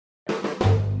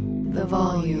the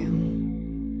volume.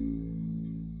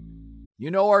 You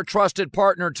know our trusted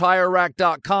partner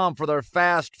TireRack.com for their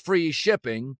fast, free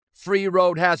shipping, free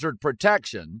road hazard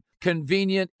protection,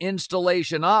 convenient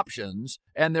installation options,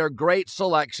 and their great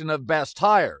selection of best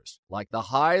tires, like the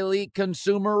highly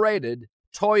consumer-rated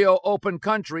Toyo Open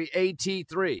Country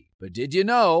AT3. But did you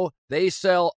know they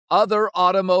sell other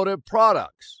automotive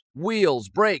products? Wheels,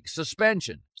 brakes,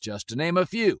 suspension, just to name a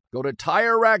few. Go to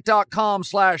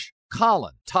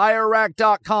TireRack.com/Colin.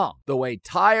 TireRack.com, the way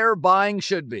tire buying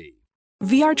should be.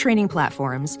 VR training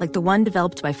platforms, like the one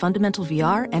developed by Fundamental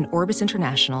VR and Orbis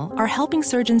International, are helping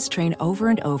surgeons train over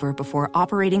and over before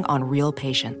operating on real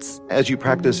patients. As you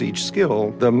practice each skill,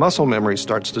 the muscle memory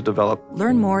starts to develop.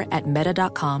 Learn more at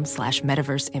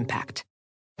meta.com/metaverseimpact.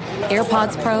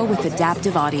 AirPods Pro with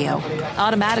adaptive audio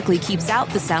automatically keeps out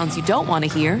the sounds you don't want to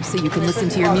hear so you can listen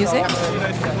to your music,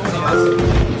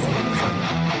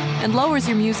 and lowers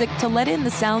your music to let in the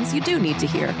sounds you do need to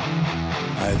hear.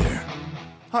 Hi there.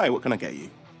 Hi, what can I get you?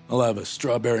 I'll have a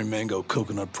strawberry mango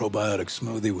coconut probiotic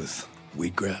smoothie with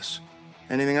wheatgrass.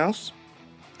 Anything else?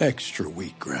 Extra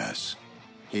wheatgrass.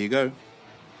 Here you go.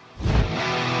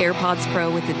 AirPods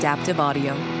Pro with adaptive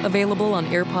audio. Available on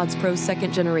AirPods Pro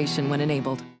 2nd generation when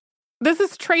enabled. This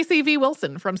is Tracy V.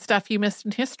 Wilson from Stuff You Missed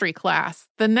in History class.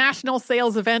 The national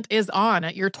sales event is on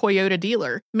at your Toyota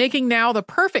dealer, making now the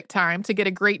perfect time to get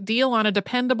a great deal on a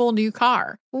dependable new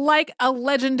car. Like a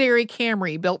legendary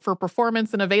Camry built for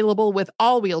performance and available with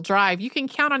all-wheel drive, you can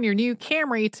count on your new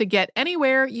Camry to get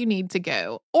anywhere you need to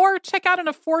go. Or check out an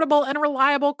affordable and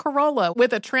reliable Corolla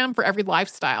with a trim for every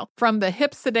lifestyle. From the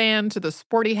hip sedan to the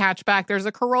sporty hatchback, there's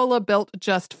a Corolla built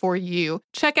just for you.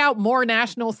 Check out more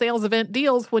national sales event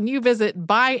deals when you visit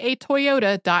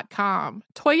buyatoyota.com.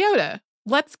 Toyota,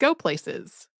 let's go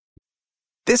places.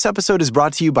 This episode is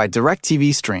brought to you by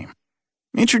DirecTV Stream.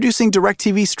 Introducing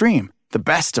DirecTV Stream, the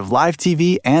best of live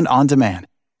TV and on demand,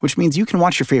 which means you can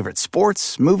watch your favorite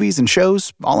sports, movies, and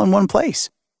shows all in one place.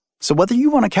 So whether you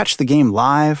want to catch the game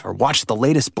live or watch the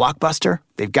latest blockbuster,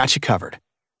 they've got you covered.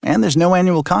 And there's no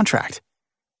annual contract.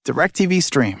 DirecTV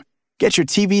Stream. Get your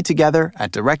TV together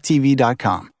at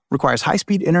directtv.com. Requires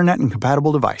high-speed internet and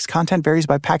compatible device. Content varies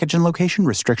by package and location.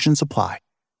 Restrictions apply.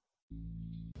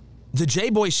 The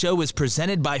Jboy Show is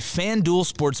presented by FanDuel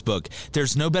Sportsbook.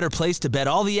 There's no better place to bet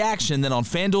all the action than on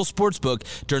FanDuel Sportsbook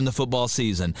during the football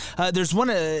season. There's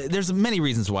many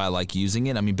reasons why I like using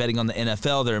it. I mean, betting on the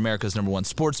NFL, they're America's #1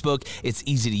 sportsbook. It's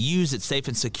easy to use, it's safe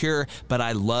and secure, but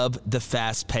I love the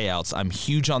fast payouts. I'm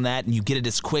huge on that, and you get it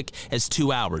as quick as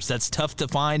 2 hours. That's tough to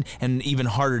find and even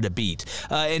harder to beat.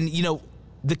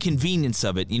 The convenience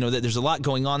of it, that there's a lot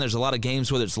going on. There's a lot of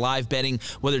games, whether it's live betting,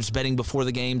 whether it's betting before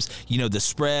the games, the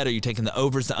spread, or you're taking the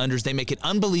overs, the unders. They make it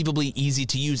unbelievably easy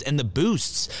to use. And the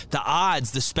boosts, the odds,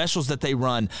 the specials that they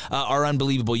run are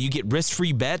unbelievable. You get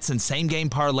risk-free bets and same-game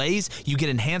parlays. You get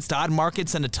enhanced odd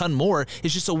markets and a ton more.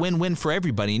 It's just a win-win for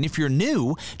everybody. And if you're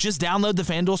new, just download the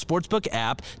FanDuel Sportsbook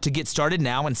app to get started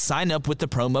now and sign up with the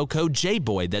promo code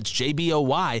JBOY. That's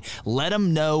JBOY. Let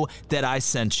them know that I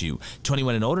sent you.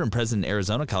 21 and older and present in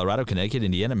Arizona, Colorado, Connecticut,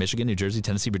 Indiana, Michigan, New Jersey,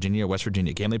 Tennessee, Virginia, or West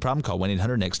Virginia. Gambling problem? Call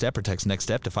 1-800-NEXT-STEP or text NEXT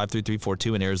STEP to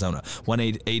 53342 in Arizona.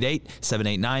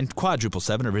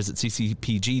 1-888-789-777 or visit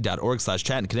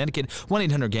ccpg.org/chat in Connecticut.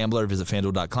 1-800-GAMBLER. Visit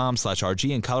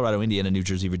FanDuel.com/RG in Colorado, Indiana, New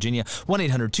Jersey, Virginia.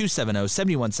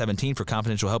 1-800-270-7117 for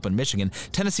confidential help in Michigan.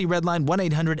 Tennessee Redline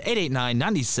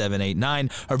 1-800-889-9789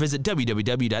 or visit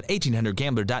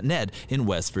www.1800gambler.net in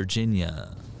West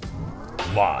Virginia.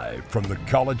 Live from the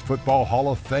College Football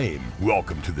Hall of Fame,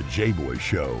 welcome to the Jboy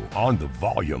Show on The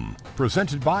Volume,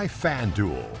 presented by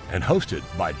FanDuel and hosted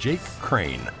by Jake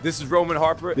Crane. This is Roman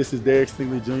Harper. This is Derek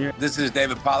Stingley Jr. This is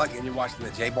David Pollack, and you're watching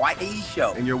the Jboy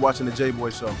Show. And you're watching the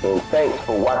Jboy Show. And thanks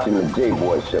for watching the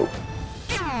Jboy Show.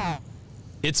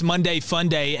 It's Monday Fun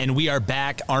Day, and we are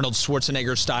back Arnold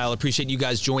Schwarzenegger style. Appreciate you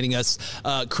guys joining us.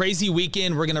 Crazy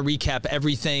weekend. We're going to recap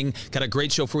everything. Got a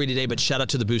great show for you today, but shout out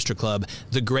to the Booster Club,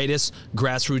 the greatest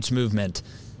grassroots movement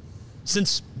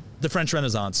since the French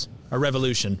Renaissance. or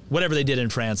revolution, whatever they did in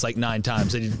France like 9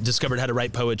 times. They discovered how to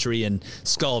write poetry and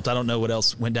sculpt. I don't know what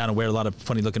else went down and wear a lot of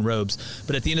funny-looking robes.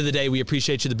 But at the end of the day, we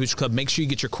appreciate you, the Booster Club. Make sure you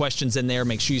get your questions in there.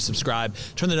 Make sure you subscribe.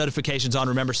 Turn the notifications on.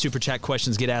 Remember, Super Chat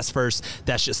questions get asked first.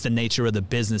 That's just the nature of the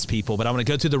business, people. But I want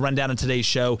to go through the rundown of today's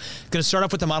show. Going to start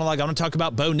off with the monologue. I want to talk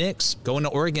about Bo Nix going to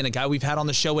Oregon, a guy we've had on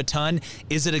the show a ton.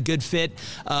 Is it a good fit?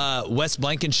 Wes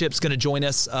Blankenship's going to join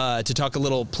us to talk a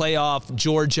little playoff.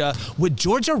 Georgia. Would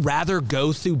Georgia rather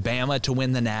go through Bama Bama to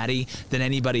win the Natty than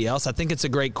anybody else? I think it's a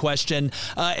great question.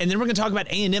 And then we're going to talk about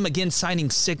A&M again signing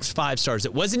 6 5-stars.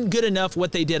 It wasn't good enough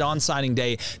what they did on signing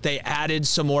day. They added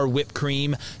some more whipped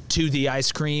cream to the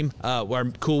ice cream,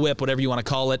 or Cool Whip, whatever you want to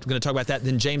call it. We're going to talk about that.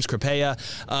 Then James Crepea,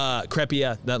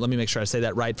 let me make sure I say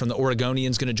that right, from the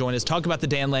Oregonians, going to join us. Talk about the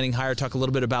Dan Lanning hire. Talk a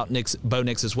little bit about Bo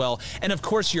Nix as well. And, of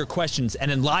course, your questions.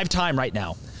 And in live time right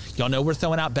now, y'all know we're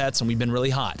throwing out bets, and we've been really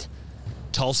hot.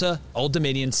 Tulsa, Old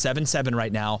Dominion, 7-7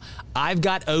 right now. I've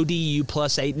got ODU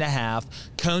plus 8.5.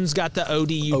 Cone's got the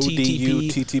ODU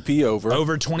TTP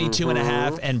over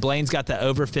 22.5, and Blaine's got the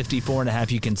over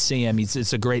 54.5. You can see him.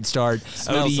 It's a great start.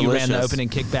 ODU delicious. Ran the opening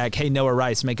kickback. Hey, Noah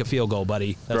Rice, make a field goal,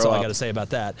 buddy. That's all I got to say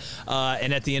about that.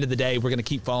 And at the end of the day, we're going to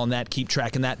keep following that, keep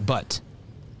tracking that. But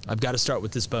I've got to start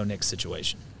with this Bo Nix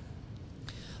situation.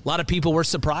 A lot of people were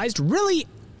surprised, really,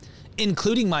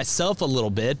 including myself a little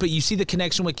bit, but you see the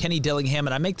connection with Kenny Dillingham,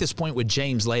 and I make this point with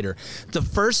James later. The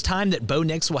first time that Bo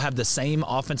Nix will have the same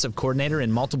offensive coordinator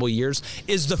in multiple years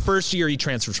is the first year he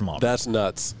transfers from Auburn. That's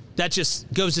nuts. That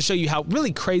just goes to show you how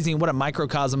really crazy and what a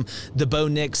microcosm the Bo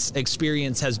Nix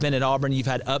experience has been at Auburn. You've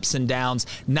had ups and downs,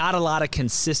 not a lot of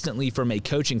consistently from a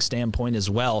coaching standpoint as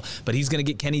well, but he's going to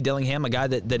get Kenny Dillingham, a guy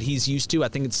that he's used to. I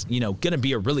think it's, going to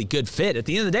be a really good fit. At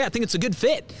the end of the day, I think it's a good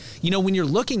fit. When you're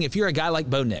looking, if you're a guy like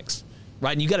Bo Nix,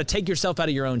 right, and you got to take yourself out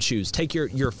of your own shoes, take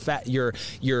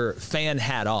your fan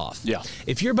hat off. Yeah.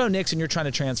 If you're Bo Nix and you're trying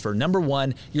to transfer, number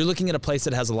one, you're looking at a place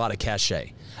that has a lot of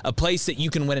cachet, a place that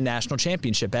you can win a national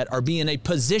championship at or be in a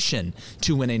position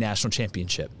to win a national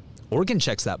championship. Oregon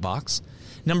checks that box.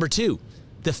 Number two,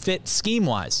 the fit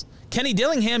scheme-wise. Kenny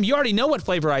Dillingham, you already know what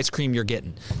flavor ice cream you're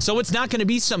getting. So it's not going to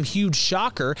be some huge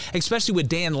shocker, especially with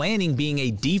Dan Lanning being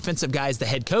a defensive guy as the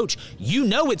head coach. You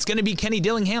know it's going to be Kenny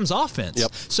Dillingham's offense.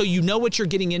 Yep. So you know what you're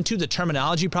getting into. The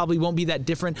terminology probably won't be that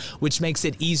different, which makes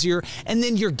it easier. And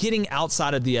then you're getting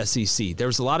outside of the SEC. There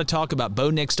was a lot of talk about Bo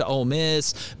Nix to Ole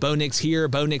Miss, Bo Nix here,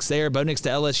 Bo Nix there, Bo Nix to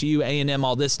LSU, A&M,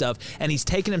 all this stuff. And he's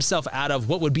taken himself out of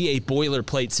what would be a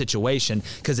boilerplate situation.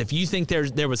 Because if you think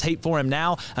there was hate for him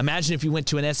now, imagine if you went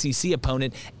to an SEC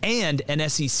opponent and an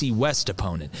SEC West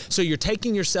opponent. So you're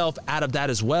taking yourself out of that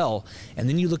as well. And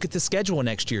then you look at the schedule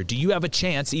next year. Do you have a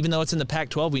chance, even though it's in the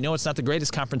Pac-12, we know it's not the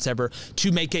greatest conference ever,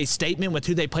 to make a statement with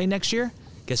who they play next year?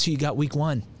 Guess who you got week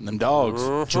 1? Them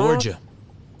dogs. Georgia.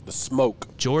 The smoke.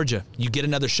 Georgia. You get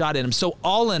another shot at them. So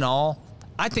all in all,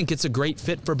 I think it's a great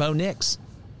fit for Bo Nix.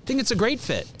 I think it's a great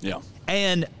fit. Yeah.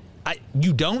 And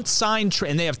you don't sign,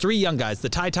 and they have 3 young guys. The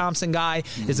Ty Thompson guy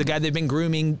is the guy they've been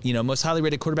grooming, most highly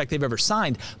rated quarterback they've ever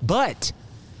signed. But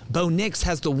Bo Nix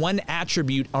has the one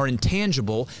attribute or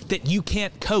intangible that you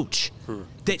can't coach,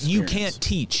 that you can't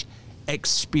teach: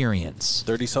 experience.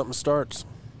 30-something starts.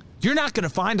 You're not going to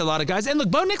find a lot of guys. And look,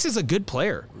 Bo Nix is a good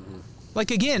player. Like,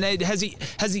 again,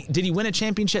 did he win a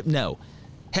championship? No.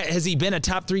 Has he been a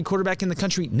top 3 quarterback in the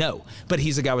country? No. But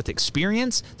he's a guy with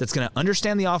experience that's going to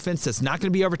understand the offense, that's not going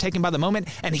to be overtaken by the moment,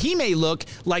 and he may look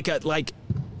like a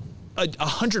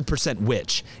 100%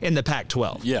 witch in the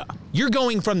Pac-12. Yeah. You're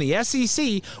going from the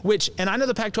SEC, and I know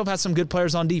the Pac-12 has some good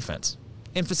players on defense.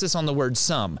 Emphasis on the word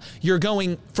some. You're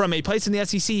going from a place in the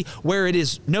SEC where it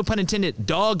is, no pun intended,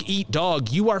 dog eat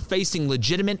dog. You are facing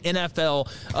legitimate NFL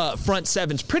front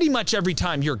sevens pretty much every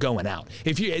time you're going out.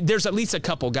 There's at least a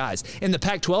couple guys. In the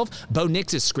Pac-12, Bo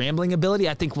Nix's scrambling ability,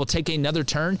 I think, will take another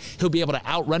turn. He'll be able to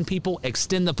outrun people,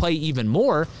 extend the play even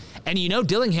more. And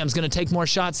Dillingham's going to take more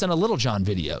shots than a Little John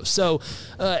video. So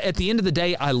at the end of the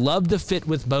day, I love the fit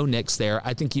with Bo Nix there.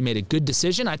 I think he made a good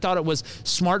decision. I thought it was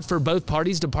smart for both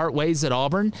parties to part ways at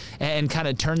Auburn and kind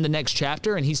of turn the next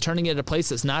chapter. And he's turning it at a place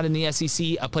that's not in the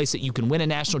SEC, a place that you can win a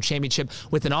national championship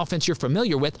with an offense you're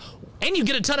familiar with, and you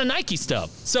get a ton of Nike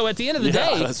stuff. So at the end of the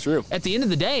day, that's true. At the end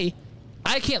of the day,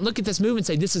 I can't look at this move and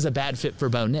say this is a bad fit for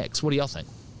Bo Nix. What do y'all think?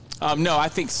 No, I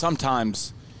think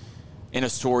sometimes in a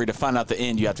story, to find out the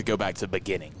end, you have to go back to the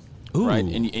beginning. Ooh. Right?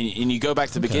 And you go back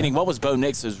to the beginning. What was Bo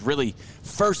Nix's really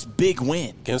first big win?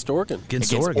 Against Oregon.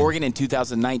 Against Oregon in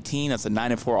 2019. That's a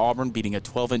 9-4 Auburn beating a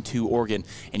 12-2 Oregon.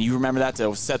 And you remember that? That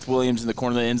was Seth Williams in the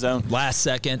corner of the end zone. Last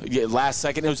second. Yeah, last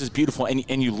second. It was just beautiful.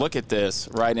 And you look at this,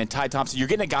 right? And Ty Thompson, you're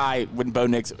getting a guy with Bo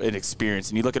Nix an experience.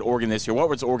 And you look at Oregon this year. What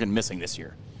was Oregon missing this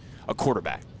year? A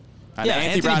quarterback. Yeah,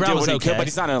 Anthony Brown did was what he okay. could, but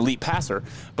he's not an elite passer.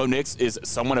 Bo Nix is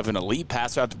somewhat of an elite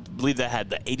passer. I believe they had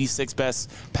the 86th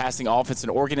best passing offense in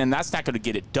Oregon, and that's not going to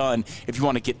get it done if you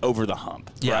want to get over the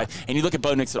hump, right? And you look at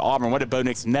Bo Nix at Auburn. What did Bo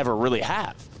Nix never really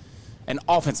have? An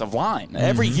offensive line.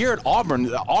 Every year at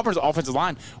Auburn, Auburn's offensive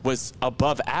line was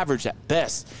above average at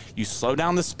best. You slow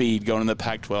down the speed going in the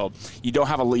Pac-12.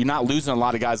 You're not losing a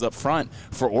lot of guys up front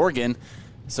for Oregon.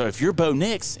 So if you're Bo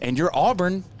Nix and you're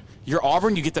Auburn, You're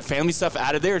Auburn, you get the family stuff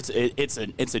out of there. It's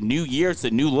a new year, it's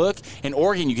a new look. In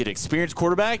Oregon, you get an experienced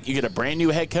quarterback, you get a brand new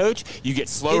head coach, you get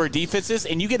slower defenses,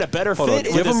 and you get a better fit.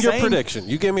 Give him your prediction.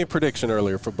 You gave me a prediction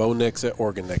earlier for Bo Nix at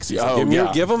Oregon next season.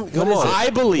 Oh, give him. Come on. I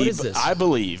believe.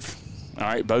 All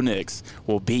right, Bo Nix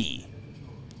will be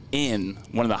in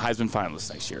one of the Heisman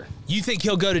finalists next year. You think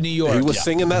he'll go to New York? He was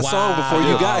singing that song before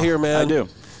you got here, man. I do.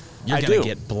 You're going to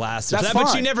get blasted. That's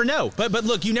but you never know. But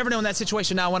look, you never know in that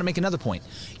situation. Now I want to make another point.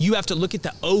 You have to look at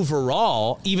the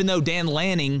overall, even though Dan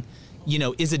Lanning,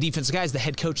 is a defensive guy, as the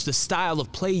head coach, the style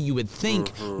of play you would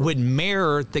think would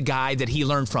mirror the guy that he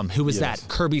learned from. Who was that?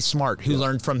 Kirby Smart, who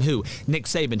learned from who? Nick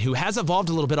Saban, who has evolved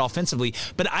a little bit offensively.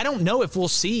 But I don't know if we'll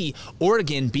see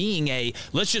Oregon being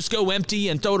let's just go empty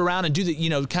and throw it around and do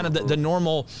the, kind of the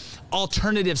normal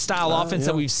alternative style offense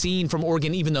that we've seen from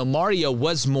Oregon, even though Mario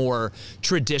was more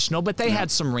traditional, but they had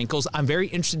some wrinkles. I'm very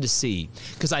interested to see,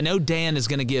 because I know Dan is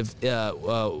going to give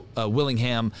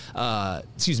Dillingham,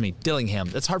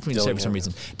 that's hard for me to say for some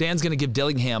reason. Dan's going to give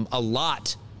Dillingham a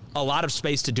lot of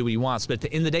space to do what he wants, but at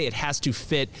the end of the day, it has to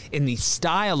fit in the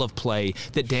style of play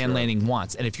that Dan Lanning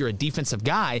wants. And if you're a defensive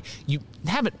guy, you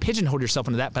haven't pigeonholed yourself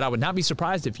into that, but I would not be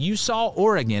surprised if you saw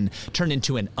Oregon turn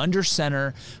into an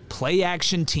under-center,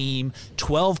 play-action team,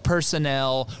 12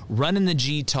 personnel, running the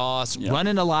G-toss,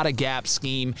 running a lot of gap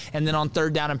scheme, and then on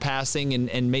third down and passing,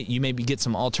 and you maybe get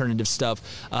some alternative stuff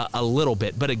a little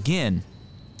bit. But again,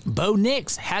 Bo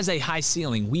Nix has a high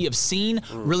ceiling. We have seen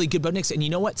really good Bo Nix. And you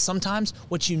know what? Sometimes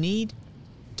what you need,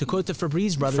 to quote the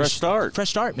Febreze brothers, fresh start. Fresh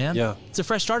start, man. Yeah. It's a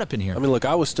fresh start up in here. I mean, look,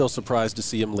 I was still surprised to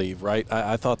see him leave, right?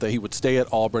 I thought that he would stay at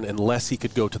Auburn unless he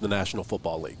could go to the National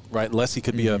Football League, right? Unless he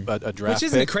could be a draft Which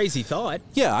isn't pick. a crazy thought.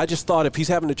 Yeah, I just thought if he's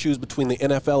having to choose between the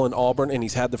NFL and Auburn and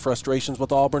he's had the frustrations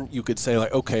with Auburn, you could say,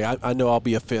 like, okay, I know I'll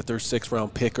be a 5th or 6th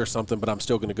round pick or something, but I'm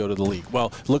still going to go to the league.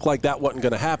 Well, it looked like that wasn't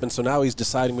going to happen, so now he's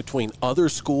deciding between other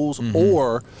schools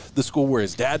or the school where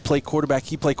his dad played quarterback,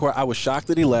 he played quarterback. I was shocked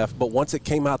that he left, but once it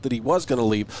came out that he was going to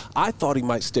leave, I thought he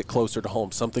might stick closer to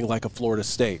home, something like a Florida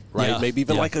State, right? Yeah. Maybe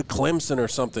even like a Clemson or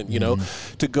something, you know.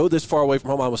 To go this far away from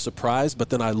home, I was surprised, but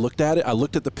then I looked at it. I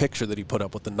looked at the picture that he put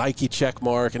up with the Nike check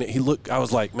mark, and I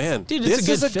was like, man, dude, this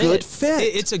is a good fit.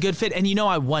 It's a good fit. And,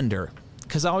 I wonder,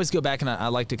 because I always go back and I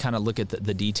like to kind of look at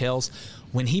the details.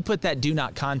 When he put that do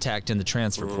not contact in the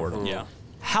transfer portal,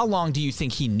 how long do you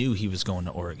think he knew he was going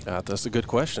to Oregon? That's a good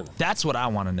question. That's what I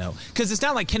want to know. Because it's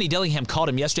not like Kenny Dillingham called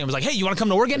him yesterday and was like, hey, you want to come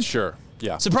to Oregon? Sure,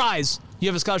 yeah. Surprise, you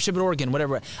have a scholarship at Oregon,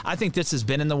 whatever. I think this has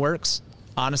been in the works.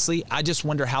 Honestly, I just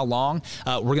wonder how long.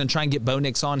 We're going to try and get Bo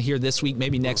Nix on here this week,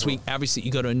 maybe next week. Obviously,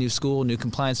 you go to a new school, new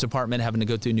compliance department, having to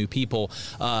go through new people.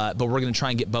 But we're going to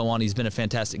try and get Bo on. He's been a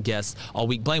fantastic guest all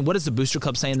week. Blaine, what is the Booster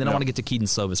Club saying? Then I want to get to Keaton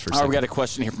Slovis for a second. We got a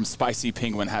question here from Spicy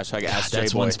Penguin, hashtag Ask Jboy.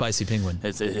 That's one Spicy Penguin.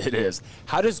 It is.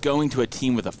 How does going to a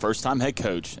team with a first-time head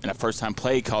coach and a first-time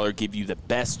play caller give you the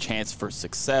best chance for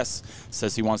success?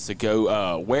 Says he wants to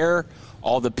go where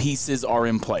all the pieces are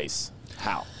in place.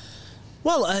 How?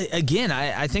 Well, again,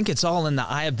 I think it's all in the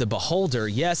eye of the beholder.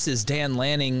 Yes, is Dan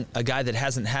Lanning a guy that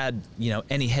hasn't had,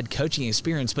 any head coaching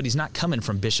experience, but he's not coming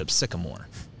from Bishop Sycamore.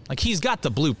 Like, he's got the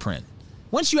blueprint.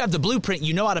 Once you have the blueprint,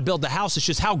 you know how to build the house. It's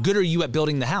just how good are you at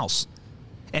building the house?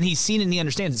 And he's seen it and he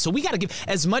understands it. So we got to give,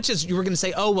 as much as you were going to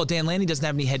say, oh, well, Dan Lanning doesn't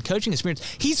have any head coaching experience,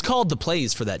 he's called the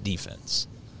plays for that defense.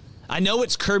 I know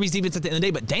it's Kirby's defense at the end of the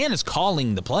day, but Dan is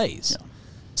calling the plays. Yeah.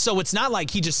 So it's not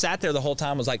like he just sat there the whole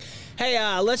time and was like, hey,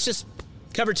 let's just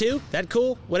cover 2, that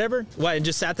cool, whatever, and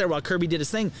just sat there while Kirby did his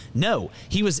thing. No,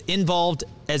 he was involved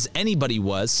as anybody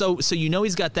was. So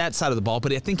he's got that side of the ball,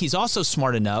 but I think he's also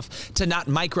smart enough to not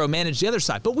micromanage the other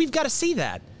side. But we've got to see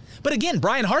that. But again,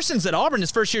 Brian Harson's at Auburn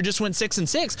his first year just went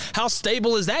 6-6. How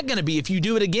stable is that going to be if you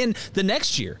do it again the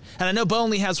next year? And I know Bo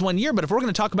only has 1 year, but if we're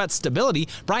going to talk about stability,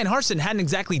 Brian Harsin hadn't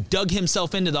exactly dug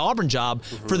himself into the Auburn job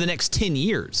for the next 10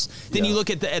 years. Then you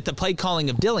look at the play calling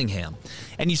of Dillingham,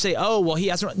 and you say, oh, well, he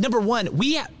hasn't. Number one,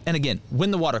 and again, win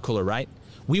the water cooler, right?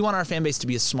 We want our fan base to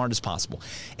be as smart as possible.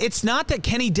 It's not that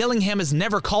Kenny Dillingham has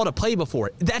never called a play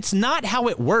before. That's not how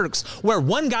it works, where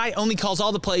one guy only calls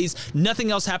all the plays,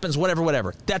 nothing else happens,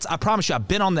 whatever. I promise you, I've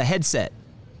been on the headset.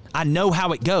 I know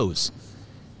how it goes.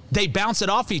 They bounce it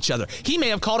off each other. He may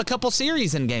have called a couple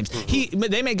series in games.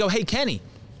 They may go, hey, Kenny,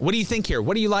 what do you think here?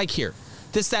 What do you like here?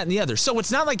 This, that, and the other. So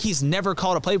it's not like he's never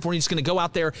called a play before and he's going to go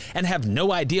out there and have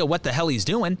no idea what the hell he's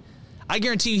doing. I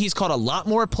guarantee you he's called a lot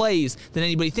more plays than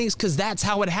anybody thinks because that's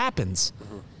how it happens.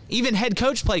 Even head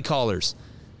coach play callers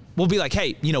will be like,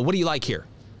 hey, what do you like here?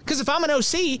 Because if I'm an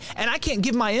OC and I can't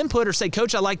give my input or say,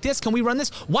 coach, I like this, can we run this?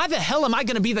 Why the hell am I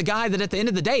going to be the guy that at the end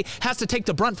of the day has to take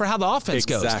the brunt for how the offense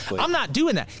goes? I'm not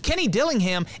doing that. Kenny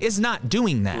Dillingham is not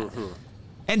doing that.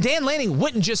 And Dan Lanning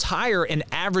wouldn't just hire an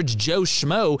average Joe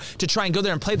Schmo to try and go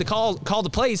there and play the call the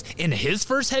plays in his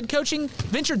first head coaching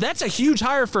venture. That's a huge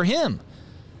hire for him.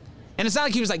 And it's not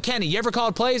like he was like, Kenny, you ever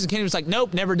called plays? And Kenny was like,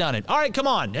 nope, never done it. All right, come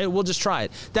on. We'll just try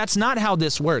it. That's not how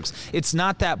this works. It's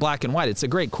not that black and white. It's a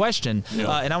great question.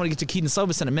 Yeah. And I want to get to Keaton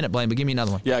Slovis in a minute, Blaine, but give me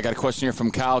another one. Yeah, I got a question here from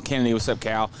Kyle Kennedy. What's up,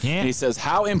 Cal? Yeah. And he says,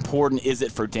 how important is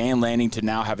it for Dan Lanning to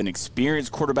now have an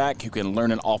experienced quarterback who can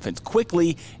learn an offense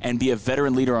quickly and be a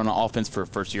veteran leader on an offense for a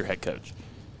first-year head coach?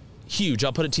 Huge.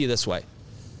 I'll put it to you this way.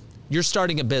 You're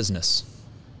starting a business.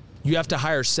 You have to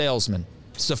hire salesmen.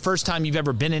 It's the first time you've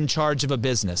ever been in charge of a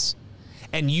business.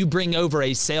 And you bring over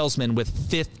a salesman with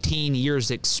 15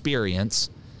 years experience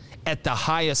at the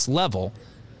highest level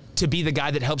to be the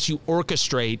guy that helps you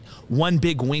orchestrate one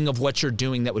big wing of what you're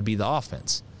doing that would be the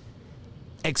offense.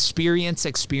 Experience.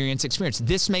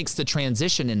 This makes the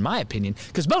transition, in my opinion,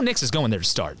 because Bo Nix is going there to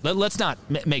start. Let's not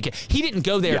make it. He didn't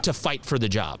go there to fight for the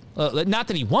job. Not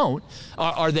that he won't,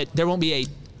 or that there won't be a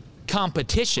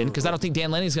competition, because I don't think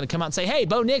Dan Lanning's going to come out and say, hey,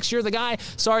 Bo Nix, you're the guy.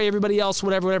 Sorry, everybody else,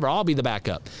 whatever, I'll be the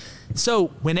backup. So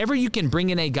whenever you can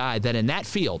bring in a guy that in that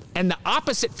field, and the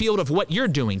opposite field of what you're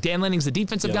doing, Dan Lanning's the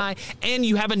defensive guy, and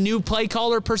you have a new play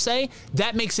caller per se,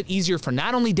 that makes it easier for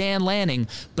not only Dan Lanning,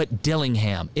 but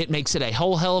Dillingham. It makes it a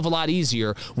whole hell of a lot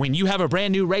easier when you have a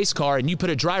brand new race car and you put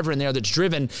a driver in there that's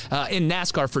driven in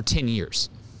NASCAR for 10 years.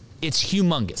 It's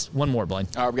humongous. One more, Blaine.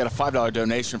 All right, we got a $5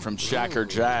 donation from Shacker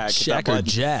Jack. Shacker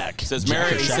Jack. Says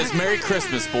Merry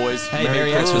Christmas, boys. Hey,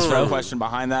 Merry Xmas, bro. Question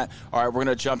behind that. All right, we're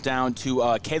going to jump down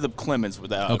to Caleb Clemens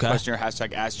with a question here,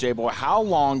 hashtag AskJBoy. How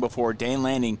long before Dan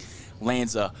Lanning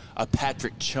lands a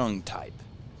Patrick Chung type?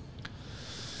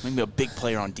 Maybe a big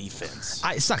player on defense.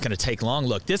 It's not going to take long.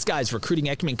 Look, this guy's recruiting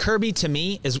acumen. Kirby, to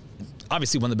me, is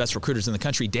obviously one of the best recruiters in the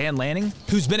country. Dan Lanning,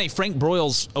 who's been a Frank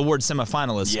Broyles Award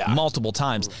semifinalist multiple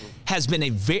times, has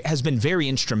been very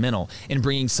instrumental in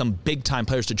bringing some big-time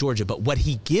players to Georgia. But what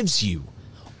he gives you,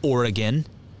 Oregon,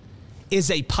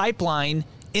 is a pipeline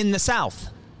in the South.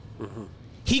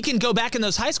 He can go back in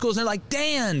those high schools and they're like,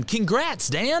 Dan, congrats,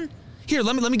 Dan. Here,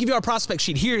 let me give you our prospect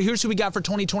sheet. Here's who we got for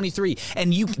 2023.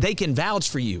 And they can vouch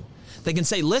for you. They can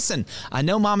say, listen, I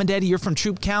know, Mom and Daddy, you're from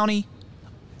Troup County.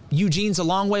 Eugene's a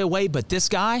long way away, but this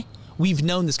guy, we've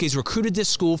known this guy. He's recruited this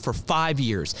school for 5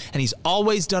 years, and he's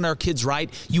always done our kids right.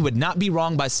 You would not be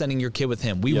wrong by sending your kid with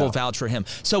him. We will vouch for him.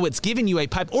 So it's giving you a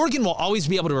pipe. Oregon will always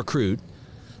be able to recruit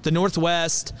the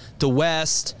Northwest, the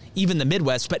West, even the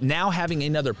Midwest, but now having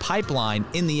another pipeline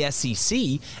in the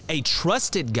SEC, a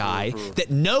trusted guy that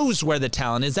knows where the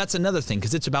talent is, that's another thing,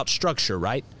 because it's about structure,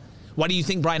 right? Why do you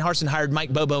think Brian Harsin hired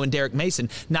Mike Bobo and Derek Mason?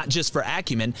 Not just for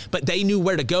acumen, but they knew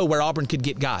where to go where Auburn could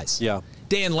get guys. Yeah.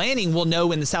 Dan Lanning will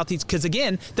know in the Southeast, because,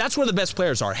 again, that's where the best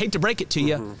players are. Hate to break it to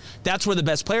you. That's where the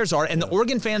best players are. And the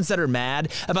Oregon fans that are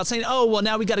mad about saying, oh, well,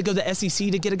 now we got to go to the SEC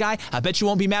to get a guy, I bet you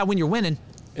won't be mad when you're winning.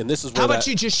 And this is where How about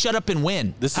you just shut up and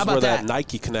win? This is where that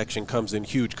Nike connection comes in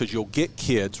huge, because you'll get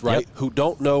kids, right, who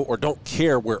don't know or don't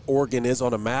care where Oregon is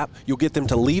on a map. You'll get them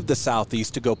to leave the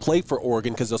Southeast to go play for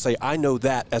Oregon, because they'll say, I know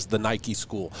that as the Nike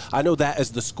school. I know that as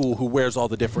the school who wears all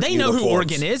the different uniforms. They know who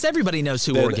Oregon is. Everybody knows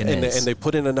who Oregon is. And they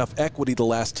put in enough equity the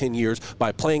last 10 years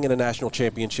by playing in a national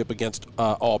championship against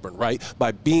Auburn, right,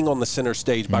 by being on the center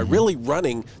stage, by really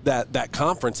running that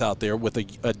conference out there with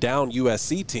a down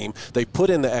USC team. They put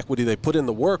in the equity. They put in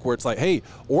the work where it's like, hey,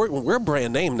 Oregon, we're a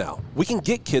brand name now. We can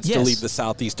get kids to leave the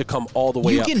Southeast to come all the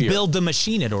way up here. You can build the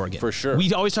machine at Oregon. For sure.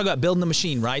 We always talk about building the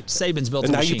machine, right? Saban's built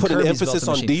the machine. And now you put an Kirby's emphasis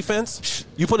on defense?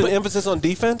 You put an emphasis on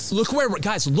defense? Look where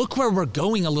we're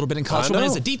going a little bit in college football.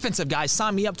 As a defensive guy,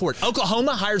 sign me up for it.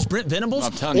 Oklahoma hires Brent Venables.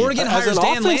 Oregon hires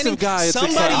Dan Lanning.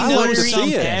 Somebody knows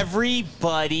something.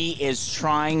 Everybody is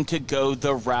trying to go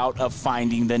the route of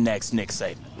finding the next Nick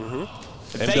Saban.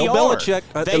 And Bill Belichick.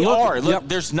 They are. Look,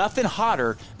 there's nothing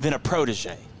hotter than a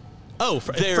protege. Oh,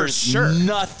 for sure.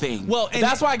 Nothing. Well, and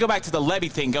that's why I go back to the Levy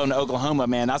thing going to Oklahoma,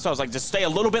 man. That's why I was like, just stay a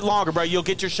little bit longer, bro. You'll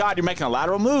get your shot. You're making a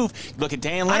lateral move. Look at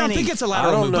Dan Lanning. I don't think it's a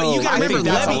lateral move, but you got to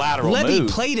remember, Levy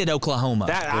played at Oklahoma.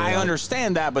 I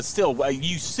understand that, but still,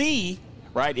 you see,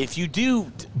 right, if you do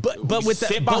but with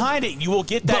sit behind it, you will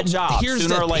get that job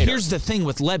sooner or later. Here's the thing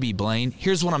with Levy, Blaine.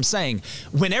 Here's what I'm saying.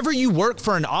 Whenever you work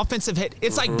for an offensive head,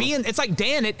 it's like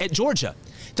Dan at Georgia.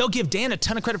 They'll give Dan a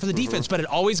ton of credit for the defense, but it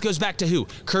always goes back to who?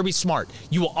 Kirby Smart.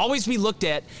 You will always be looked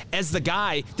at as the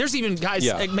guy. There's even guys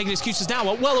making excuses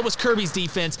now. Well, it was Kirby's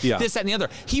defense, this, that, and the other.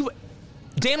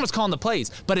 Dan was calling the plays,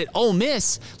 but at Ole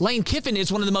Miss, Lane Kiffin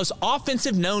is one of the most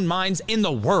offensive known minds in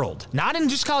the world. Not in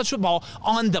just college football,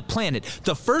 on the planet.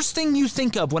 The first thing you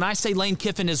think of when I say Lane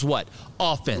Kiffin is what?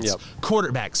 Offense,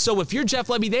 quarterback. So if you're Jeff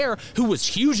Lebby there, who was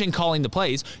huge in calling the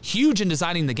plays, huge in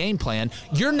designing the game plan,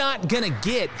 you're not going to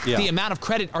get the amount of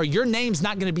credit, or your name's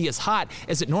not going to be as hot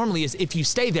as it normally is if you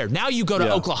stay there. Now you go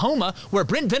to Oklahoma, where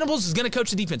Brent Venables is going to coach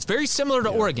the defense. Very similar to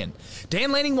Oregon.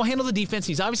 Dan Lanning will handle the defense.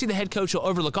 He's obviously the head coach. He'll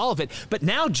overlook all of it. But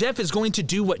now Jeff is going to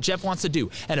do what Jeff wants to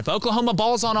do. And if Oklahoma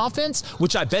balls on offense,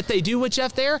 which I bet they do with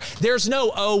Jeff there, there's no,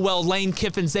 Lane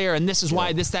Kiffin's there, and this is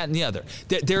why this, that, and the other.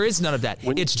 There is none of that.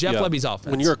 It's Jeff Lebby's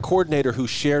offense. When you're a coordinator who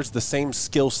shares the same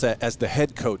skill set as the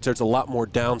head coach, there's a lot more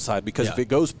downside, because if it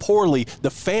goes poorly,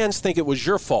 the fans think it was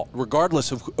your fault,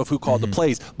 regardless of who called the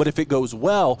plays. But if it goes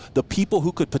well, the people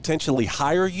who could potentially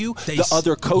hire you, the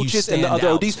other coaches and the other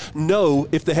ODs, know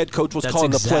if the head coach was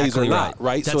calling the plays or not,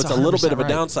 right? So it's a little bit of a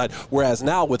downside. Whereas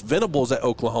now with Venables at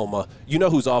Oklahoma, you know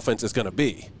whose offense is going to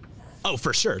be. Oh,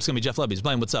 for sure. It's going to be Jeff Lebby's.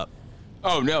 Blaine, what's up?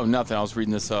 Oh, no, nothing. I was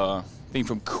reading this thing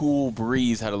from Cool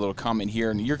Breeze, had a little comment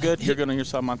here. And you're good? You're good on your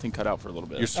side? My thing cut out for a little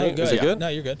bit. Is it good? No,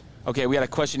 you're good. Okay, we had a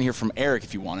question here from Eric,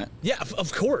 if you want it. Yeah,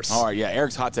 of course. All right,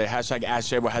 Eric's hot today. Hashtag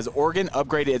Ask Jboy. Has Oregon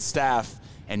upgraded its staff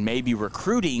and maybe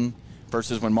recruiting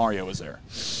versus when Mario was there?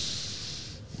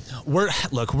 We're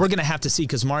going to have to see,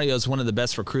 because Mario is one of the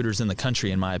best recruiters in the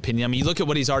country, in my opinion. I mean, you look at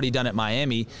what he's already done at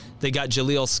Miami. They got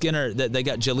Jaleel Skinner. They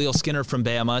got Jaleel Skinner from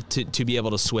Bama to be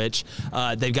able to switch.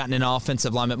 They've gotten an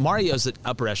offensive lineman. Mario's an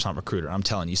upper echelon recruiter, I'm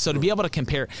telling you. So to be able to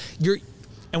compare,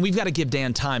 and we've got to give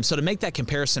Dan time. So to make that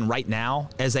comparison right now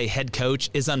as a head coach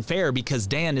is unfair, because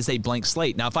Dan is a blank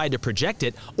slate. Now, if I had to project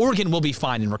it, Oregon will be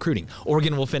fine in recruiting.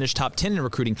 Oregon will finish top 10 in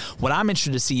recruiting. What I'm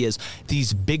interested to see is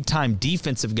these big-time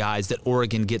defensive guys that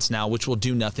Oregon gets now, which will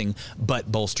do nothing but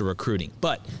bolster recruiting.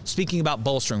 But speaking about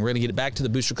bolstering, we're going to get it back to the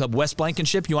Booster Club. Wes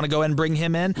Blankenship, you want to go ahead and bring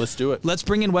him in? Let's do it. Let's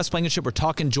bring in Wes Blankenship. We're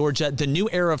talking Georgia, the new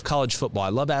era of college football. I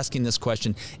love asking this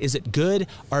question. Is it good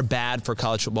or bad for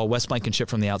college football? Wes Blankenship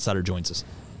from The Outsider joins us.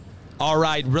 All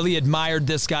right, really admired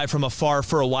this guy from afar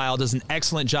for a while. Does an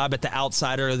excellent job at The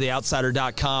Outsider,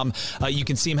 theoutsider.com. You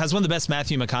can see him. Has one of the best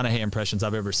Matthew McConaughey impressions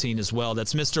I've ever seen as well.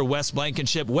 That's Mr. Wes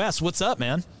Blankenship. Wes, what's up,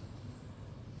 man?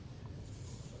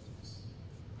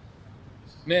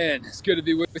 Man, it's good to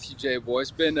be with you, Jboy. It's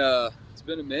been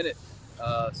a minute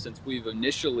since we've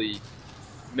initially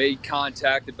made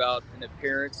contact about an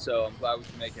appearance, so I'm glad we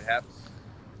can make it happen.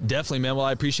 Definitely, man. Well,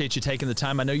 I appreciate you taking the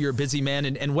time. I know you're a busy man.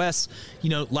 And Wes,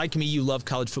 like me, you love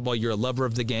college football. You're a lover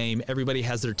of the game. Everybody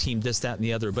has their team, this, that, and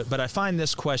the other. But I find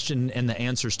this question and the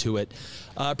answers to it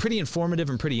pretty informative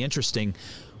and pretty interesting.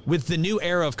 With the new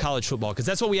era of college football, because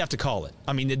that's what we have to call it.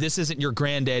 I mean, this isn't your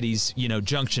granddaddy's,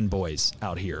 junction boys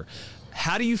out here.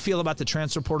 How do you feel about the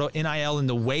transfer portal, NIL, and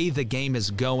the way the game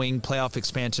is going, playoff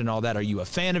expansion and all that? Are you a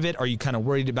fan of it? Are you kind of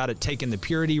worried about it taking the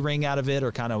purity ring out of it?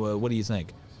 Or kind of what do you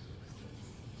think?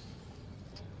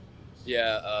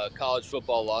 Yeah, college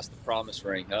football lost the promise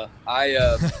ring, huh?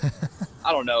 I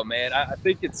don't know, man. I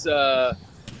think it's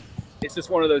just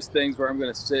one of those things where I'm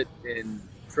going to sit and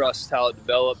trust how it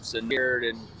develops, and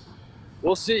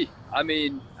we'll see. I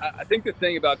mean, I think the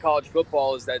thing about college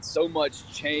football is that so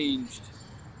much changed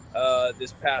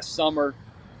this past summer,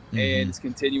 and it's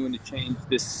continuing to change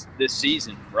this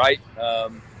season, right?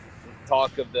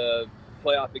 Talk of the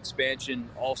playoff expansion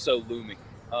also looming.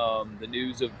 The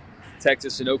news of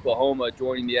Texas and Oklahoma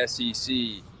joining the SEC,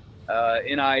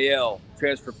 NIL,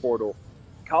 transfer portal.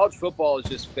 College football is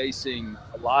just facing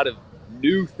a lot of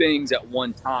new things at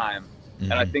one time,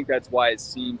 and I think that's why it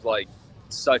seems like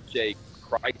such a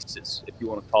crisis, if you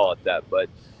want to call it that. But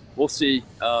we'll see.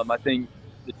 I think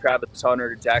the Travis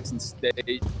Hunter to Jackson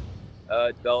State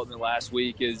development last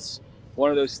week is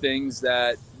one of those things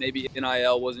that maybe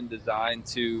NIL wasn't designed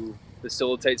to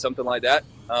facilitate something like that.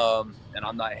 And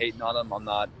I'm not hating on them. I'm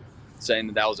not saying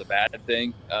that was a bad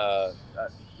thing.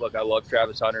 Look, I love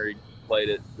Travis Hunter. He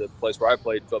played at the place where I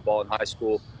played football in high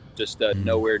school, just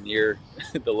nowhere near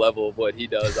the level of what he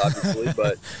does, obviously.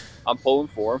 But I'm pulling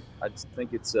for him. I just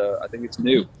think it's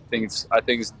new. I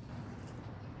think it's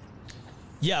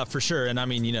Yeah, for sure. And I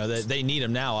mean, they need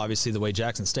him now, obviously, the way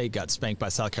Jackson State got spanked by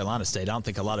South Carolina State. I don't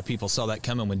think a lot of people saw that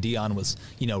coming when Deion was,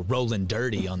 rolling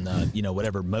dirty on the,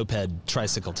 whatever moped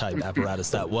tricycle type apparatus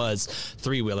that was,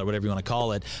 three-wheeler, whatever you want to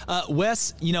call it.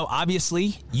 Wes,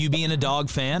 obviously, you being a dog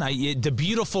fan, the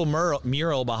beautiful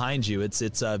mural behind you, it's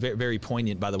very, very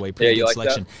poignant, by the way. Pretty good like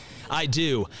selection. That? I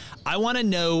do. I want to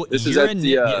know. This is at that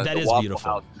the is Waffle beautiful.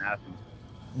 House in Athens.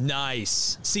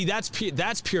 Nice. See, that's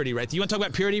purity right there. You want to talk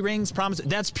about purity rings? Promise.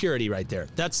 That's purity right there.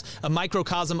 That's a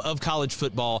microcosm of college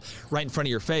football right in front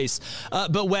of your face.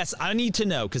 But Wes, I need to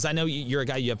know, because I know you're a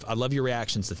guy. I love your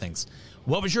reactions to things.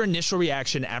 What was your initial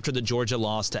reaction after the Georgia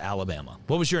loss to Alabama?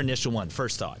 What was your initial one?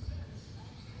 First thought.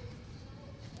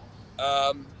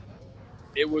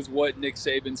 It was what Nick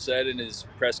Saban said in his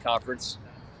press conference.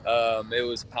 It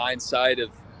was hindsight of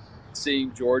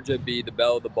seeing Georgia be the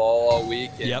belle of the ball all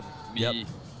week, and me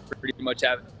pretty much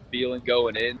having the feeling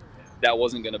going in that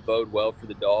wasn't going to bode well for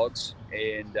the Dogs.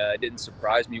 And it didn't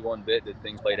surprise me one bit that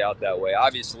things played out that way.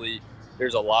 Obviously,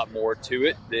 there's a lot more to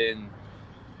it than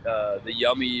the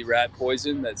yummy rat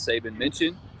poison that Saban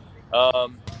mentioned.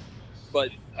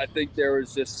 But I think there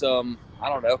was just some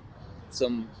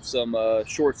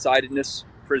short-sightedness,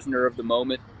 prisoner of the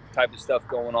moment type of stuff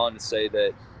going on to say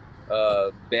that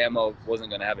Bama wasn't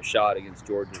going to have a shot against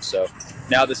Georgia. So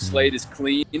now the slate is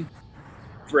clean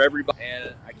for everybody,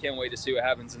 and I can't wait to see what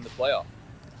happens in the playoff.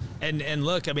 And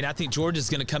look, I mean, I think Georgia's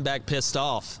going to come back pissed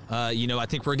off. I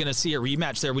think we're going to see a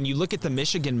rematch there. When you look at the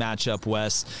Michigan matchup,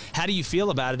 Wes, how do you feel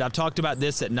about it? I've talked about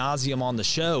this at nauseum on the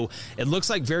show. It looks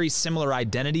like very similar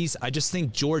identities. I just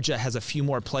think Georgia has a few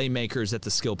more playmakers at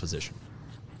the skill position.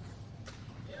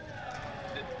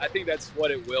 I think that's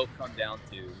what it will come down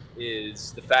to,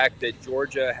 is the fact that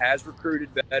Georgia has recruited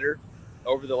better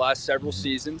over the last several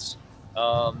seasons.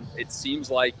 It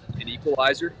seems like an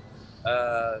equalizer,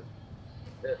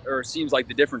 or it seems like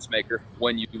the difference maker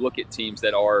when you look at teams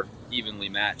that are evenly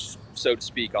matched, so to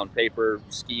speak, on paper,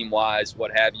 scheme-wise,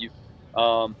 what have you.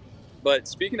 But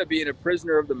speaking of being a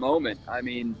prisoner of the moment, I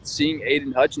mean, seeing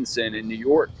Aiden Hutchinson in New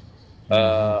York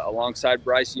alongside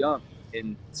Bryce Young,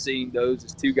 and seeing those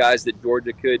as two guys that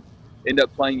Georgia could end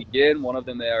up playing again, one of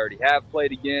them they already have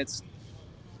played against,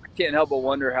 I can't help but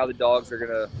wonder how the Dogs are going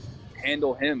to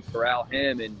handle him, corral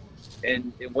him, and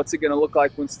what's it going to look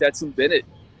like when Stetson Bennett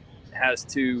has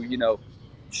to,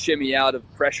 shimmy out of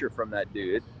pressure from that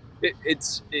dude.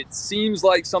 It seems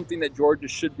like something that Georgia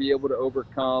should be able to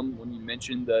overcome when you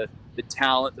mentioned the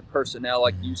talent, the personnel,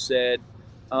 like you said.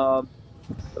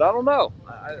 But I don't know.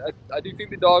 I do think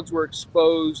the Dogs were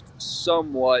exposed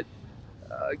somewhat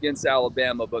against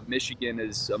Alabama, but Michigan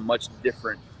is a much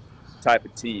different type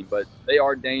of team. But they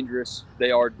are dangerous.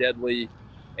 They are deadly.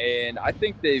 And I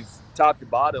think they've, top to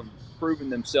bottom, proven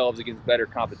themselves against better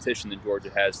competition than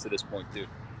Georgia has to this point, too.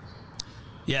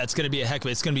 Yeah, it's going to be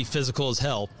it's going to be physical as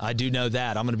hell. I do know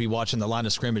that. I'm going to be watching the line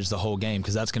of scrimmage the whole game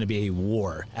because that's going to be a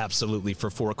war, absolutely, for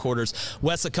 4 quarters.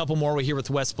 Wes, a couple more. We're here with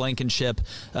Wes Blankenship.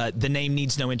 The name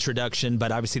needs no introduction,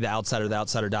 but obviously the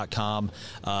outsider.com.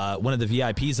 One of the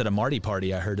VIPs at a Marty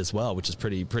party, I heard as well, which is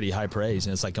pretty high praise,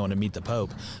 and it's like going to meet the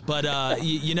Pope. But,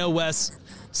 Wes,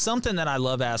 something that I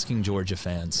love asking Georgia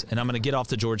fans, and I'm going to get off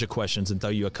the Georgia questions and throw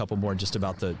you a couple more just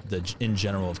about the in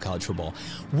general of college football.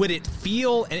 Would it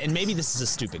feel, and maybe this is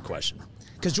a stupid question,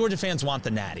 because Georgia fans want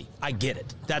the natty. I get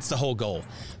it. That's the whole goal.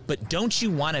 But don't you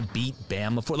want to beat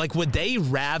Bama for, would they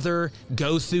rather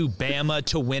go through Bama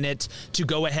to win it, to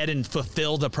go ahead and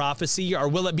fulfill the prophecy, or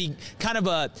will it be kind of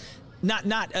a, not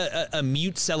a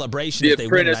mute celebration if they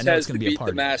win? I know it's going to be a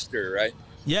party. The master, right?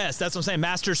 Yes, that's what I'm saying.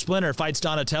 Master Splinter fights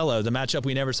Donatello, the matchup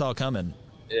we never saw coming.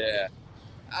 Yeah.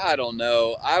 I don't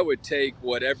know. I would take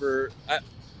whatever. I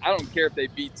don't care if they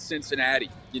beat Cincinnati.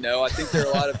 I think there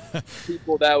are a lot of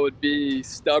people that would be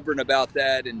stubborn about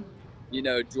that. And,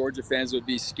 Georgia fans would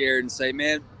be scared and say,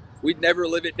 man, we'd never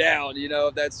live it down,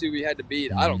 if that's who we had to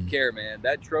beat. I don't care, man.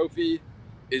 That trophy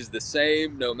is the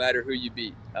same no matter who you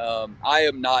beat. I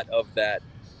am not of that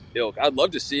ilk. I'd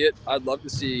love to see it. I'd love to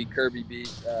see Kirby beat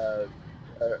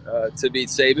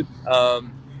Saban.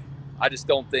 I just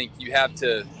don't think you have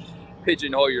to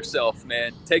pigeonhole yourself,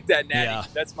 man. Take that natty. Yeah.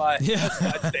 That's my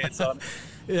stance on it.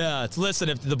 Yeah, listen,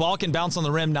 if the ball can bounce on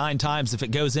the rim 9 times, if it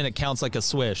goes in, it counts like a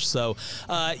swish. So,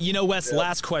 Wes,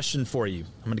 last question for you.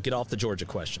 I'm going to get off the Georgia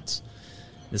questions.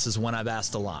 This is one I've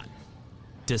asked a lot.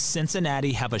 Does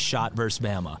Cincinnati have a shot versus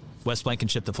Bama? Wes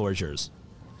Blankenship, the floor is yours.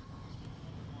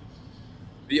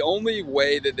 The only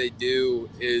way that they do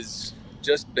is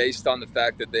just based on the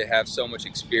fact that they have so much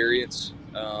experience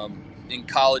in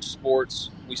college sports.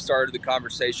 We started the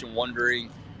conversation wondering,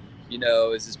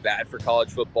 is this bad for college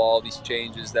football, these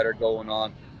changes that are going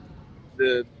on?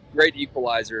 The great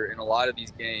equalizer in a lot of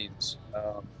these games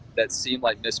that seem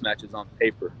like mismatches on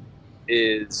paper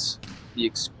is the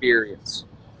experience.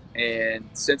 And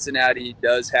Cincinnati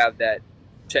does have that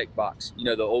checkbox,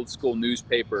 the old school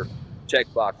newspaper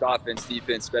checkbox: offense,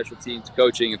 defense, special teams,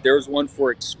 coaching. If there was one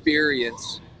for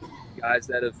experience, guys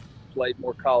that have played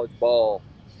more college ball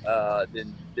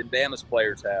than Bama's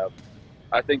players have,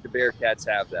 I think the Bearcats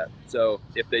have that. So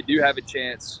if they do have a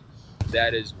chance,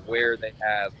 that is where they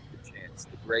have the chance,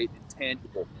 the great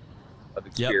intangible of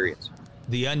experience. Yep.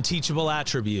 The unteachable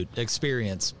attribute,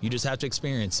 experience. You just have to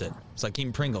experience it. It's like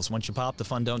eating Pringles. Once you pop, the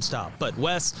fun don't stop. But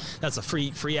Wes, that's a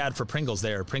free ad for Pringles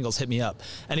there. Pringles, hit me up.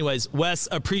 Anyways, Wes,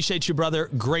 appreciate you, brother.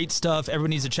 Great stuff. Everyone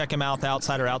needs to check him out. The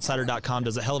Outsider, outsider.com,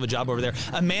 does a hell of a job over there.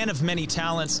 A man of many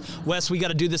talents. Wes, we got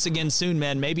to do this again soon,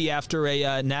 man. Maybe after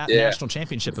a national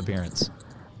championship appearance.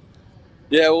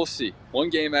 Yeah, we'll see. One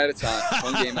game at a time.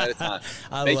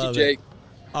 Thank you, Jake.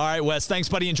 All right, Wes. Thanks,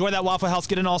 buddy. Enjoy that Waffle House.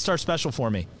 Get an All-Star special for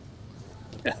me.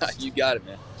 You got it,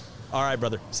 man. All right,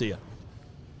 brother. See ya.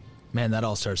 Man, that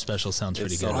All-Star special sounds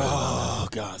pretty good. Oh,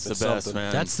 God, it's the best,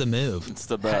 man. That's the move. It's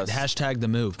the best. Hashtag the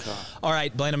move. God. All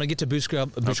right, Blaine, I'm going to get to Boost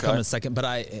Club in a second, but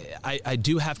I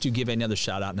do have to give another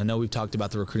shout-out, and I know we've talked about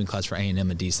the recruiting class for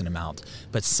A&M a decent amount,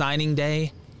 but signing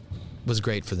day was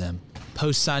great for them.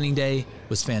 Post-signing day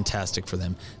was fantastic for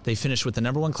them. They finished with the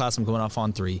number one class, I'm going off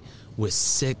on 3, with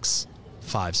 6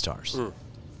 5-stars.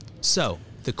 So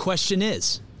the question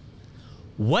is,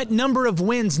 what number of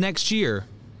wins next year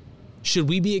should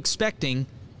we be expecting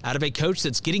out of a coach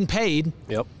that's getting paid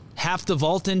half the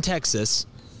vault in Texas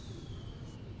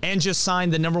and just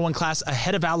signed the number one class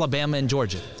ahead of Alabama and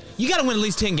Georgia? You got to win at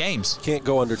least 10 games. Can't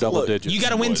go under double digits. You got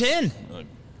to win 10.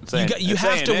 You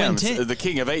have to win 10. The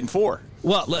king of 8 and 4.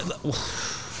 Well,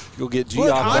 you'll get G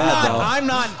off that, though. I'm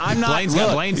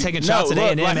not. Blane's taking shots at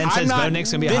A&M and says Bo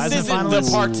Nix going to be a Heisman finalist. This isn't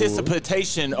the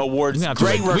participation awards.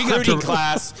 Great recruiting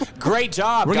class. Great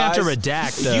job, We're guys. going to have to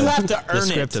redact the You have to earn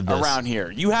script it of this. around here.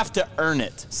 You have to earn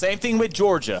it. Same thing with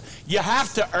Georgia. You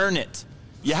have to earn it.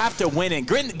 You have to win it.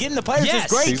 Getting the players is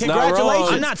great. Congratulations.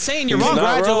 I'm not saying you're wrong.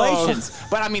 Congratulations.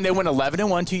 But, I mean, they went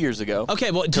 11-1 2 years ago. Okay,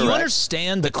 well, do you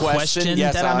understand the question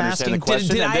yes, that I'm asking?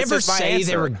 Did I ever say answer.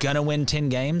 they were going to win 10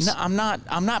 games? No, I'm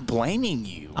not blaming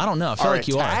you. I don't know. I feel like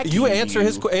you are. You answer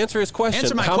his question.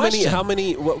 Answer my question. How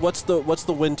many? What's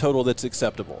the win total that's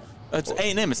acceptable? It's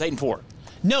A&M. It's 8 and 4.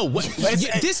 No,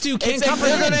 this dude can't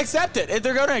comprehend. They're going to accept it.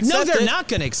 They're going to accept it. No, they're not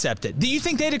going to accept it. Do you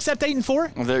think they'd accept 8 and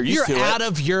 4? Well, they're used to it. You're out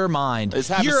of your mind.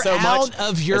 You're out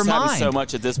of your mind. So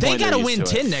much at this point. They got to win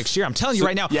 10 it. next year. I'm telling you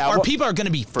right now. Yeah, our people are going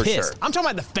to be for pissed. Sure. I'm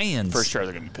talking about the fans. For sure,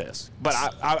 they're going to be pissed. But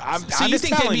so you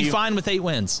think they'd be fine with 8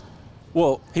 wins?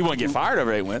 Well, he won't get fired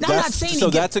over 8 wins. No, I'm not saying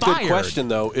that's a good question,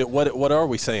 though. What are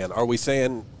we saying? Are we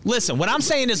saying? Listen, what I'm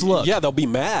saying is, look. Yeah, they'll be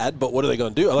mad, but what are they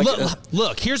going to do?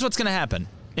 Look. Here's what's going to happen,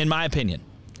 in my opinion.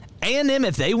 A&M,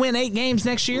 if they win 8 games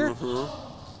next year,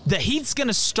 the heat's going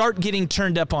to start getting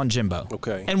turned up on Jimbo.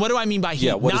 Okay. And what do I mean by heat?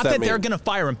 Yeah, what Not does that mean? They're going to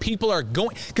fire him. People are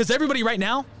going – because everybody right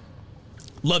now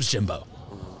loves Jimbo.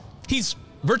 He's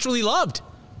virtually loved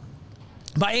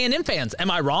by A&M fans.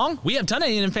 Am I wrong? We have a ton of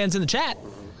A&M fans in the chat.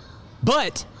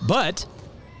 But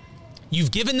you've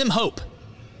given them hope.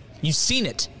 You've seen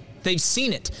it. They've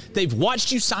seen it. They've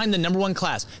watched you sign the number one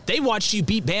class. They watched you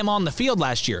beat Bama on the field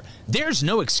last year. There's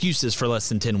no excuses for less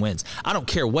than 10 wins. I don't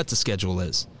care what the schedule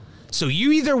is. So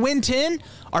you either win 10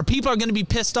 or people are going to be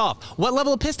pissed off. What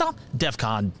level of pissed off?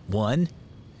 DEFCON 1.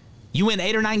 You win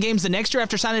 8 or 9 games the next year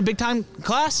after signing a big-time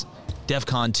class?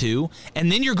 DEFCON 2.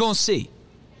 And then you're going to see.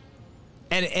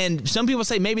 And some people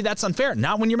say maybe that's unfair.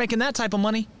 Not when you're making that type of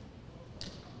money.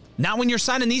 Not when you're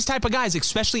signing these type of guys,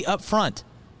 especially up front.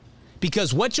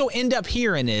 Because what you'll end up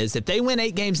hearing is if they win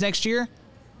 8 games next year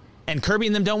and Kirby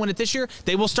and them don't win it this year,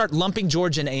 they will start lumping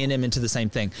Georgia and A&M into the same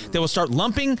thing. They will start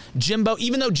lumping Jimbo,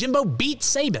 even though Jimbo beat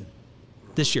Saban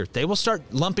this year. They will start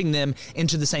lumping them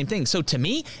into the same thing. So to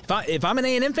me, if I'm an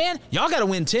A&M fan, y'all got to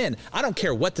win 10. I don't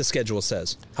care what the schedule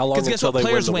says. How long until they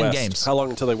players win the win West? games? How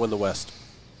long until they win the West?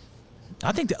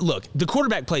 I think that, look, the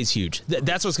quarterback play is huge.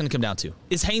 That's what it's going to come down to.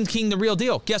 Is Haynes King the real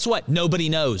deal? Guess what? Nobody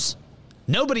knows.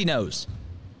 Nobody knows.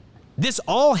 This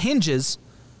all hinges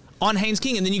on Haynes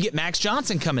King, and then you get Max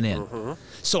Johnson coming in.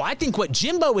 So I think what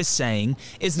Jimbo is saying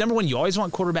is, number one, you always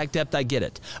want quarterback depth. I get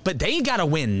it. But they got to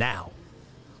win now.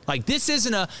 Like, this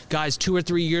isn't a, guys, 2 or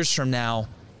 3 years from now,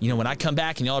 you know, when I come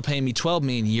back and y'all are paying me $12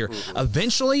 million a year,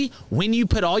 eventually, when you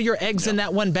put all your eggs in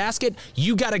that one basket,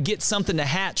 you got to get something to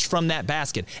hatch from that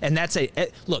basket. And that's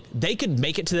look, they could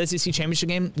make it to the SEC championship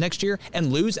game next year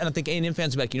and lose, and I think A&M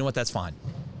fans would be like, you know what, that's fine.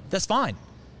 That's fine.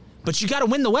 But you got to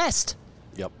win the West.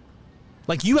 Yep.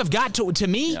 Like, you have got to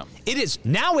me, it is,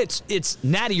 now it's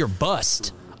natty or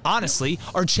bust, honestly,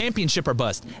 or championship or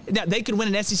bust. Now, they could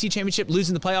win an SEC championship,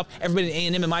 losing the playoff. Everybody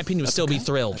in A&M, in my opinion, would still be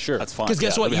thrilled. Sure. That's fine. Because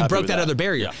guess what? You broke that other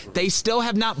barrier. Yeah. They still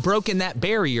have not broken that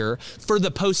barrier for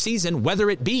the postseason, whether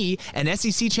it be an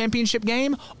SEC championship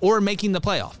game or making the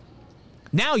playoff.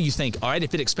 Now you think, all right,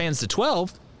 if it expands to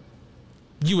 12,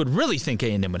 you would really think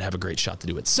A&M would have a great shot to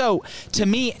do it. So, to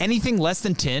me, anything less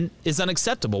than 10 is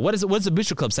unacceptable. What's the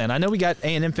Booster Club saying? I know we got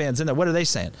A&M fans in there. What are they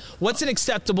saying? What's an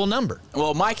acceptable number?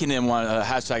 Well, Mike and them want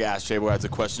hashtag Ask Jboy has a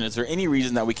question. Is there any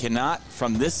reason that we cannot,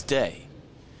 from this day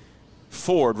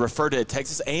forward, refer to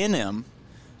Texas A&M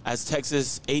as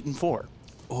Texas 8-4?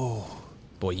 Oh,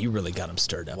 boy, you really got them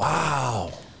stirred up.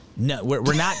 Wow. No,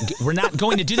 we're not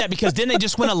going to do that because didn't they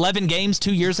just win 11 games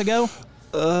 2 years ago?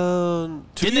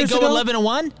 Didn't they go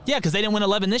 11-1? Yeah, because they didn't win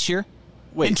 11 this year.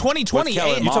 Wait, in 2020, you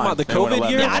talking about the COVID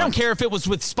year? Yeah, I don't care if it was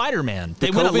with Spider-Man.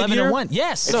 They went 11-1.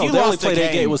 Yes. No, they only played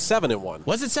 8 games. It was 7-1.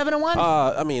 Was it 7-1?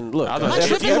 I mean, look,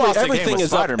 everything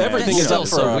is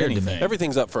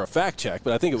up for a fact check,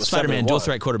 but I think it was Spider-Man, dual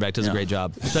threat quarterback, does a great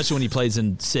job, especially when he plays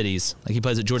in cities. Like he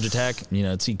plays at Georgia Tech,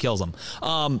 he kills them.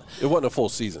 It wasn't a full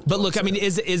season. But look, I mean,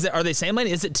 are they saying,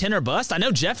 is it 10 or bust? I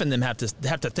know Jeff and them have to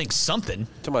think something.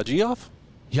 Talking about Geoff?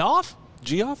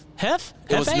 Geoff? Hef?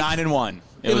 It was 9-1.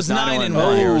 It was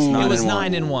 9-1. It was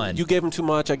 9-1. You gave him too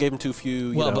much. I gave him too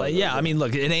few. But yeah, I mean,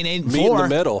 look, it ain't 8-4. Meet in the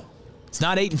middle. It's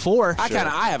not 8-4.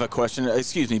 I have a question.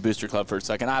 Excuse me, Booster Club, for a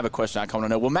second. I have a question I want to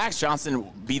know. Will Max Johnson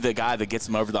be the guy that gets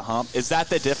him over the hump? Is that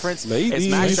the difference? Maybe. Is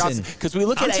Max Johnson? Because we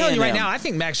look at A&M. I'm telling you right now, I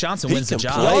think Max Johnson wins the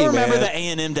job. Y'all remember the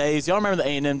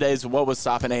A&M days? What was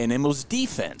stopping A&M? It was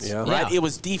defense, right? Yeah. It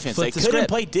was defense. They couldn't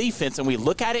play defense, and we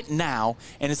look at it now,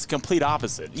 and it's the complete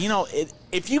opposite.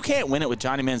 If you can't win it with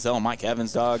Johnny Manziel and Mike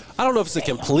Evans, dog. I don't know if it's a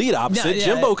complete opposite.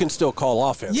 Jimbo can still call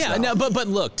offense. Yeah, no, but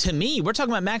look, to me, we're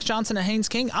talking about Max Johnson and Haynes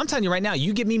King. I'm telling you right now,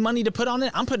 you give me money to put on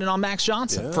it, I'm putting it on Max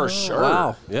Johnson. Yeah, for sure.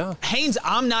 Wow, yeah. Haynes,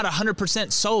 I'm not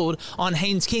 100% sold on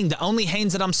Haynes King. The only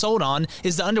Haynes that I'm sold on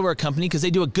is the underwear company because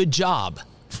they do a good job.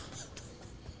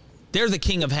 They're the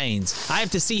king of Haynes. I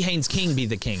have to see Haynes King be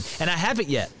the king, and I haven't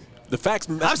yet.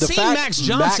 I've seen Max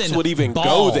Johnson Max would even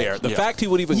go there. The fact he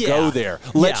would even go there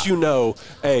lets you know,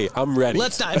 hey, I'm ready.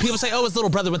 Let's not. And people say, oh, his little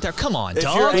brother went there. Come on,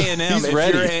 dog. If you're A&M, he's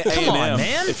ready. Come on,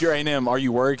 man. If you're A&M, are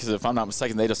you worried? Because if I'm not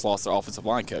mistaken, they just lost their offensive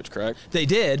line coach, correct? They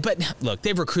did. But look,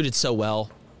 they've recruited so well.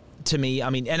 To me, I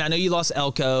mean, and I know you lost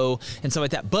Elko and stuff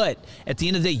like that, but at the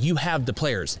end of the day, you have the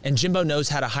players, and Jimbo knows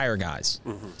how to hire guys.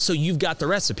 Mm-hmm. So you've got the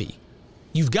recipe.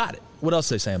 You've got it. What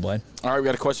else are they saying, Blaine? All right, we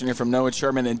got a question here from Noah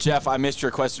Sherman. And, Jeff, I missed your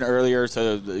question earlier,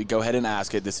 so go ahead and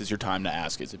ask it. This is your time to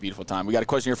ask it. It's a beautiful time. We got a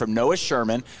question here from Noah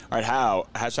Sherman. All right,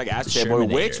 hashtag Ask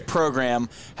Jboy. Which program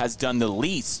has done the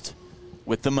least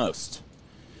with the most?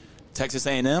 Texas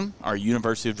A&M or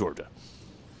University of Georgia?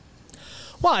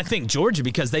 Well, I think Georgia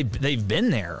because they've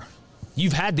been there.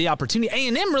 You've had the opportunity.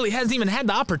 A&M really hasn't even had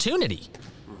the opportunity.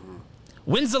 Mm-hmm.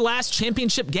 When's the last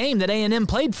championship game that A&M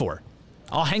played for?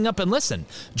 I'll hang up and listen.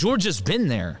 Georgia's been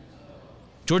there.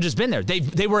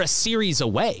 They were a series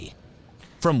away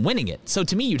from winning it. So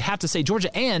to me, you'd have to say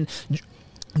Georgia, and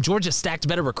Georgia stacked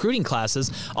better recruiting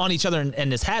classes on each other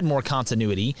and has had more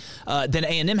continuity than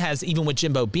A&M has, even with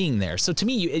Jimbo being there. So to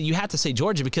me, you have to say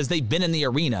Georgia because they've been in the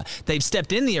arena. They've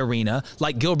stepped in the arena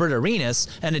like Gilbert Arenas,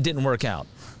 and it didn't work out.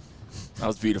 That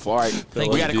was beautiful. All right, we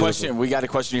got a question. We got a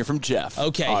question here from Jeff.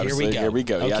 Okay, obviously. Here we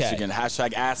go. Okay. Yes, again.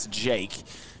 Hashtag Ask Jake.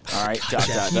 All right,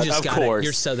 Jeff, of course.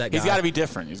 You're so that guy. He's got to be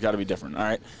different. All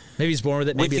right. Maybe he's born with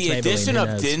it. Maybe with the it's addition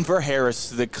of Denver Harris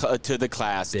to the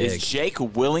class, is Jake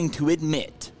willing to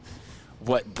admit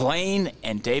what Blaine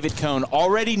and David Cohn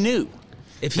already knew?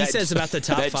 If he says about the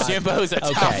top that five. Jimbo's a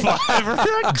top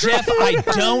five. Jeff, I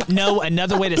don't know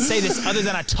another way to say this other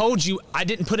than I told you I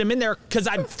didn't put him in there because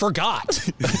I forgot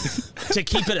to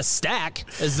keep it a stack,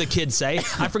 as the kids say.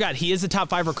 I forgot. He is a top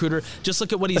 5 recruiter. Just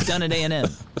look at what he's done at A&M.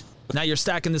 Now you're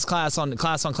stacking this class on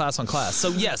class on class on class. So,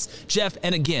 yes, Jeff,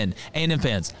 and again, A&M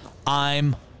fans, I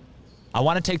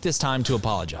want to take this time to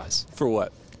apologize. For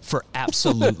what? For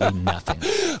absolutely nothing.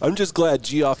 I'm just glad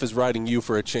Geoff is writing you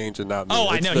for a change and not me. Oh,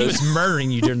 I know. He was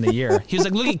murdering you during the year. He was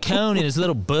like, look at Cone in his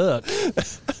little book.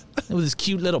 With his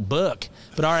cute little book.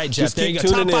 But all right, Jeff, there you go.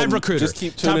 Top 5 recruiter. Just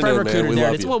keep tuning Top 5 in, recruiter. man.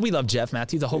 There it is. Well, we love Jeff,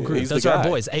 Matthew, the whole group. Those are our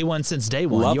boys. A1 since day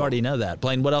one. Love you already know that.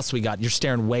 Blaine, what else we got? You're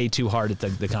staring way too hard at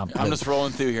the comp. I'm just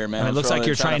rolling through here, man. It looks like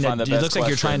you're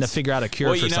trying to figure out a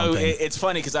cure for something. Well, it's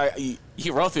funny because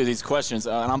you roll through these questions,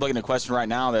 and I'm looking at a question right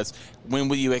now that's, when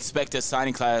will you expect a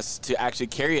signing class to actually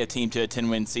carry a team to a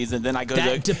 10-win season? Then I go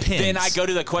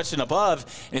to the question above,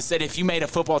 and it said, if you made a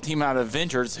football team out of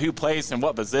Avengers, who plays in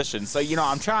what position? So,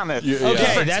 I'm trying to...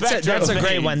 Okay, that's a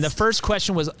great one. The first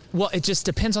question was, well, it just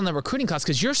depends on the recruiting class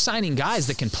because you're signing guys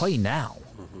that can play now.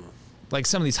 Like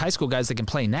some of these high school guys that can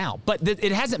play now. But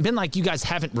it hasn't been like you guys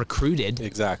haven't recruited.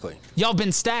 Exactly. Y'all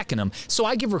been stacking them. So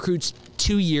I give recruits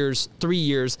 2 years, 3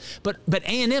 years. But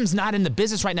A&M's not in the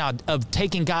business right now of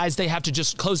taking guys they have to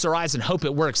just close their eyes and hope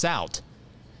it works out.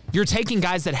 You're taking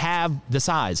guys that have the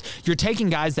size. You're taking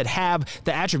guys that have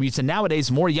the attributes, and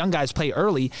nowadays more young guys play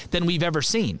early than we've ever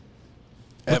seen.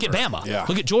 Look at Bama. Yeah.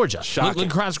 Look at Georgia. Shocking.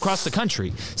 Look across the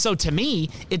country. So to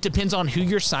me, it depends on who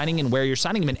you're signing and where you're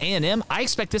signing them. In A&M, I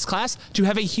expect this class to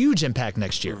have a huge impact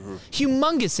next year.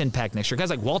 Humongous impact next year. Guys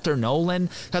like Walter Nolan,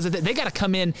 guys like that, they got to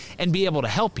come in and be able to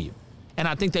help you. And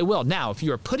I think they will. Now, if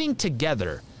you are putting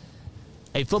together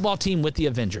a football team with the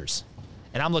Avengers,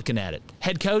 and I'm looking at it,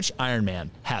 head coach, Iron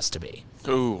Man, has to be.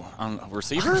 Ooh,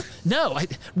 receiver? No.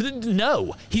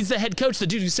 He's the head coach, the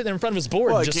dude who's sitting there in front of his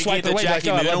board and just swipe away. Jackie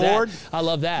I Moon love Award? that. I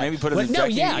love that. Maybe put him as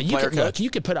Jackie player coach?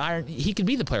 You could put he could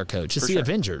be the player coach. It's the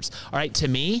Avengers. All right, to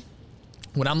me,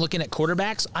 when I'm looking at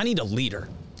quarterbacks, I need a leader.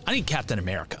 I need Captain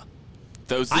America.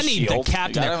 I need the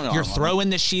captain. You're throwing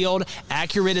the shield,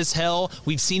 accurate as hell.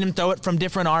 We've seen him throw it from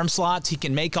different arm slots. He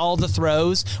can make all the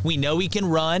throws. We know he can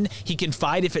run. He can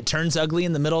fight if it turns ugly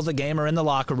in the middle of the game or in the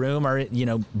locker room or,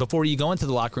 before you go into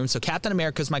the locker room. So Captain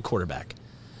America is my quarterback.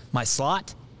 My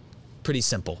slot, pretty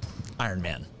simple. Iron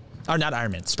Man. Or not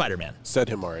Iron Man, Spider-Man. Said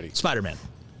him already. Spider-Man.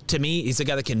 To me, he's a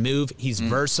guy that can move. He's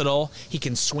versatile. He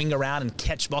can swing around and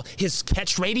catch ball. His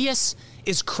catch radius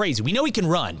is crazy. We know he can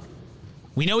run.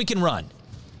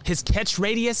 His catch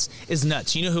radius is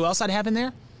nuts. You know who else I'd have in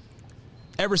there?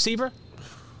 At receiver?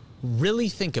 Really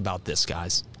think about this,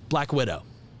 guys. Black Widow.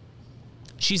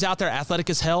 She's out there athletic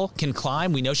as hell, can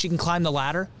climb. We know she can climb the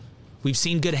ladder. We've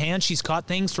seen good hands. She's caught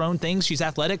things, thrown things. She's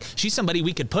athletic. She's somebody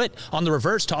we could put on the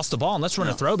reverse, toss the ball, and let's run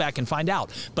a throwback and find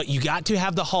out. But you got to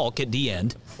have the Hulk at the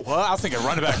end. Well, I was thinking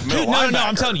running back. No,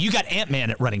 I'm telling you got Ant-Man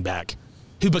at running back,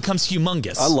 who becomes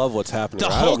humongous. I love what's happening.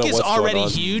 The Hulk is already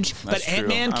huge, but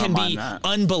Ant-Man can be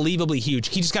unbelievably huge.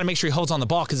 He just got to make sure he holds on the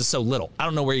ball because it's so little. I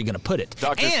don't know where you're going to put it.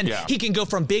 He can go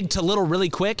from big to little really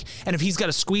quick, and if he's got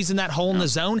to squeeze in that hole in the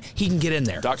zone, he can get in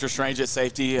there. Doctor Strange at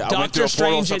safety. Doctor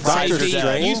Strange at safety.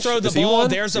 You throw the ball,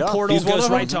 there's a portal, goes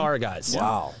right to our guys.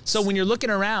 Wow. So when you're looking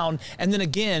around, and then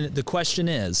again, the question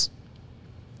is,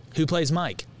 who plays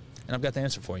Mike? And I've got the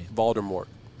answer for you. Voldemort.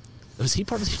 Was he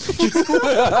part of the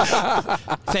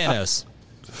Thanos.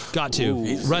 Got to.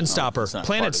 Ooh, Run stopper.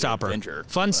 Planet stopper. Avenger,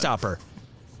 Fun stopper.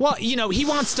 Well, he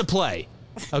wants to play.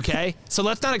 Okay? So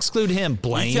let's not exclude him,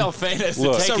 Blaine. You tell Thanos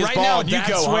to take his right ball now, and you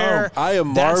that's go where, home. I am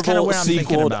Marvel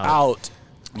sequeled out.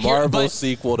 Marvel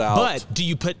sequeled out. But do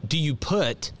you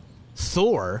put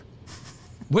Thor?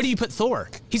 Where do you put Thor?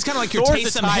 He's kind of like your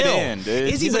Taysom Hill. End,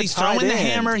 is he? But he's throwing the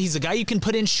hammer. He's a guy you can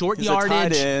put in short yardage. A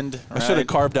tight end. I should have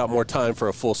carved out more time for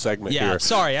a full segment here. Yeah,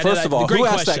 sorry. First of all, who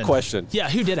asked that question? Yeah,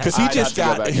 who did ask? Because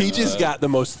he just got the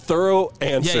most thorough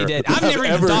answer. Yeah, he did. I've never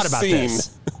even thought about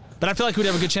this. But I feel like we'd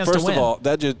have a good chance to win. First of all,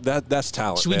 that's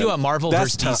talent. Should we do a Marvel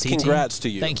versus DC team? Congrats to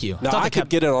you. Thank you. Now, I could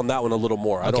get in on that one a little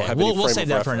more. I don't have any frame We'll save of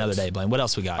that reference. for another day, Blaine. What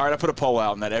else we got? All right, I put a poll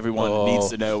out and that everyone needs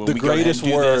to know. When the we go ahead greatest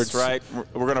and do words. This, right?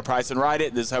 We're going to price and write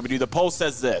it. This is how we do. The poll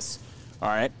says this. All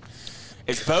right.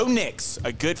 Is Bo Nix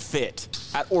a good fit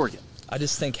at Oregon? I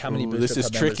just think how many This is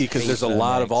tricky because there's a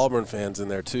lot of Auburn fans in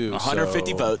there, too.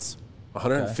 150 votes.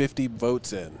 150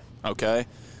 votes in. Okay.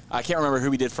 I can't remember who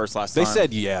we did first last time. They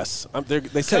said yes.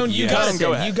 They said Cone,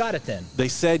 yes. You got it then. They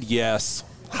said yes.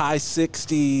 High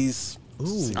 60s.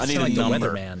 Ooh, I need like a the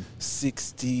number. weatherman.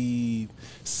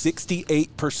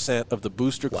 68% of the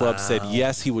booster club said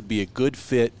yes, he would be a good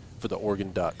fit for the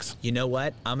Oregon Ducks. You know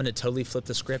what? I'm going to totally flip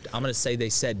the script. I'm going to say they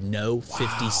said no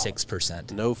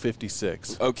 56%. No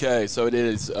 56. Okay, so it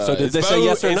is. So did they say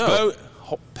yes or no?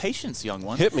 Patience, young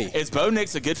one. Hit me. Is Bo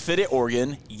Nix a good fit at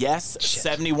Oregon? Yes,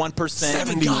 71%.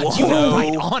 71. God, you were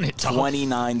right on it, Tom.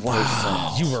 29%.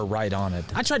 Wow. You were right on it.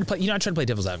 I tried to play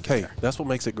devil's advocate. Hey, there. that's what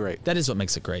makes it great. That is what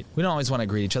makes it great. We don't always want to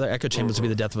agree with each other. Echo chambers will be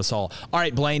the death of us all. All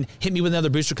right, Blaine, hit me with another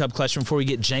Booster Club question before we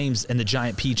get James and the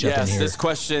Giant Peach up in here. Yes, this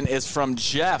question is from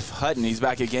Jeff Hutton. He's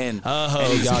back again.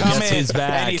 Oh, God, guess who's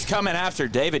back? And he's coming after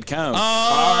David Cone. Oh.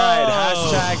 All right,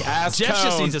 hashtag Ask Jeff Cone.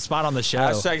 just needs a spot on the show.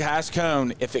 Hashtag Ask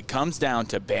Cone. If it comes down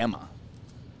to Bama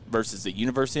versus the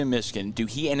University of Michigan, do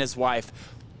he and his wife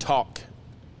talk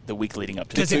the week leading up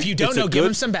to Because if you don't know, give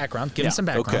him some background. Give him some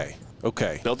background.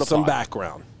 Okay. Build the some fire.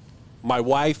 background. My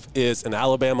wife is an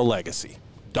Alabama legacy,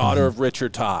 daughter of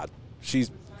Richard Todd.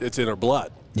 It's in her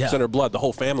blood. Yeah. It's in her blood. The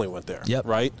whole family went there. Yep.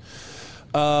 Right?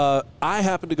 I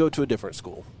happen to go to a different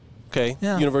school. Okay.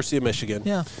 Yeah. University of Michigan.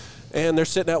 Yeah. And they're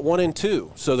sitting at 1 and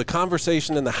 2. So the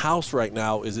conversation in the house right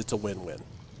now is it's a win-win.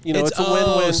 You know, it's a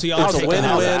win-win. So y'all it's a taking it.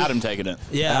 How's win-win. Adam taking it?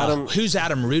 Yeah. Who's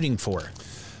Adam rooting for?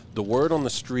 The word on the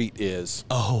street is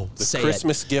the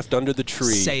Christmas gift under the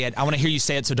tree. Say it. I want to hear you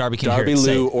say it so Darby can Darby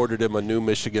hear it. Lou ordered him a new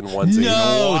Michigan onesie.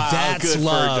 No, Wow, that's good for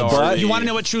love. Darby. You want to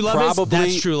know what true love is?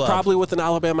 That's true love. Probably with an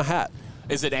Alabama hat.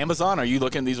 Is it Amazon? Are you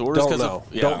looking at these orders? Don't know.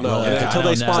 Yeah. Don't know. Okay.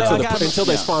 Until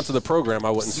they sponsor the program, I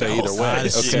wouldn't say either way. Okay.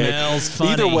 Smells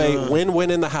funny. Either way,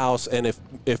 win-win in the house. And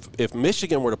if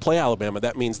Michigan were to play Alabama,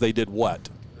 that means they did what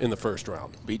in the first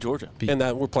round? Beat Georgia. And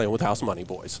that we're playing with house money,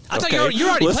 boys. I thought you're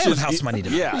already playing with house money.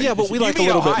 Yeah, but we like a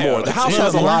little bit more. The house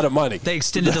has a lot of money. They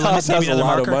extended the the limit. house has Maybe a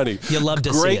lot of marker. money. You love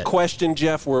to see Great it. question,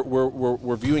 Jeff.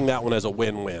 We're viewing that one as a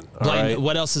win-win. All Blaine, right?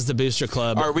 what else is the Booster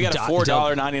Club? All right, we got a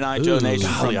 $4.99 donation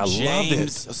from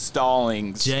James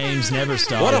Stallings. James never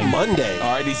stalled. What a Monday!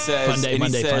 All right, he says,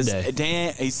 fun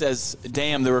day. he says,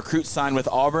 damn, the recruit signed with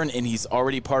Auburn, and he's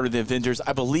already part of the Avengers.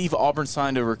 I believe Auburn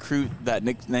signed a recruit that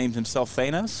nicknamed himself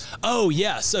Thanos. Oh,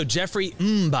 yeah. So Jeffrey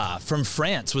Mba from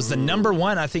France was the number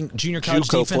one, I think, junior college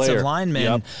JUCO defensive player.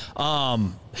 lineman.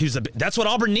 Yep. That's what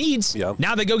Auburn needs. Yep.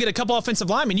 Now they go get a couple offensive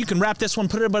linemen. You can wrap this one,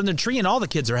 put it up under the tree, and all the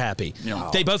kids are happy. Yeah.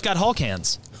 They both got Hulk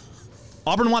hands.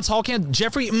 Auburn wants Hulk hands.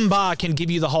 Jeffrey Mba can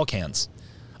give you the Hulk hands.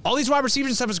 All these wide receivers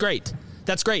and stuff is great.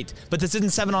 That's great. But this isn't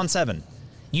 7-on-7.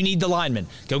 You need the linemen.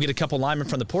 Go get a couple linemen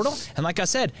from the portal. And like I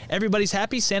said, everybody's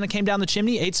happy. Santa came down the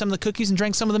chimney, ate some of the cookies, and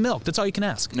drank some of the milk. That's all you can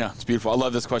ask. Yeah, it's beautiful. I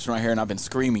love this question right here, and I've been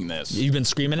screaming this. You've been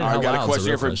screaming it? I've got a question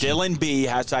here from Dylan B.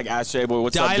 Hashtag Ask Jboy.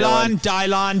 What's up, Dylan? And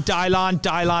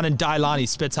Dylon. He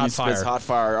spits hot fire. Spits hot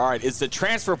fire. All right. Is the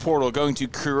transfer portal going to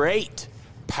create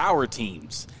power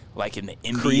teams like in the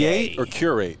NBA? Create or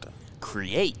curate?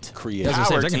 Create. I was going to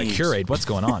say, they're going to curate. What's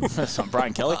going on? Some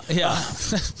Brian Kelly? Yeah.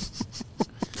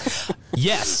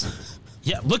 Yes.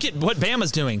 Yeah, look at what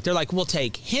Bama's doing. They're like, we'll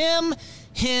take him,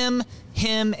 and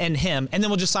him, and then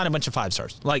we'll just sign a bunch of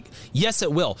 5-stars. Like, yes,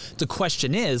 it will. The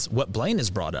question is, what Blaine has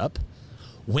brought up,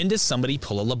 when does somebody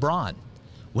pull a LeBron?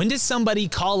 When does somebody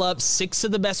call up 6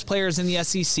 of the best players in the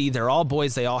SEC, they're all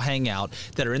boys, they all hang out,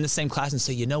 that are in the same class, and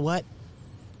say, you know what?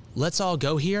 Let's all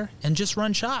go here and just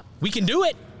run shop. We can do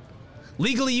it.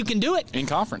 Legally, you can do it. In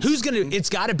conference. Who's going to, it's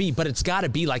got to be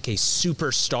like a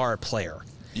superstar player.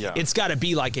 Yeah. It's got to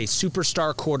be like a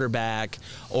superstar quarterback,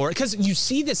 or because you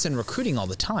see this in recruiting all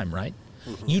the time, right?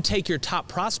 Mm-hmm. You take your top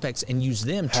prospects and use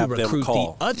them to recruit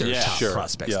the other top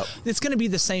prospects. Yep. It's going to be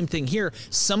the same thing here.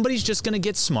 Somebody's just going to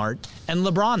get smart and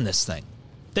LeBron this thing.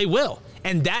 They will.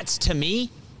 And that's, to me,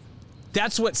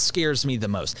 that's what scares me the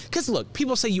most. Because, look,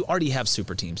 people say you already have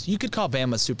super teams. You could call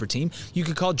Bama a super team. You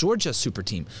could call Georgia a super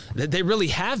team. They really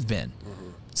have been. Mm-hmm.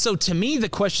 So to me, the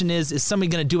question is somebody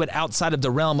going to do it outside of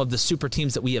the realm of the super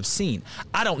teams that we have seen?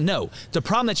 I don't know. The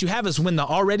problem that you have is when the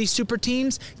already super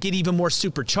teams get even more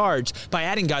supercharged by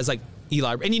adding guys like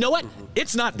Eli. And you know what?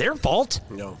 It's not their fault.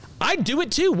 No. I'd do it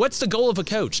too. What's the goal of a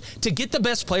coach? To get the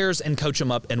best players and coach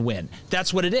them up and win.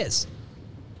 That's what it is.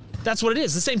 That's what it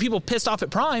is. The same people pissed off at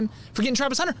Prime for getting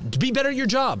Travis Hunter. Be better at your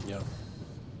job. Yeah.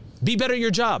 Be better at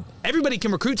your job. Everybody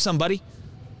can recruit somebody.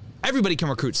 Everybody can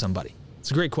recruit somebody. It's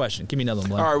a great question. Give me another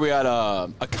one, Blaine. All right, we got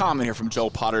a comment here from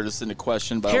Joel Potter to send a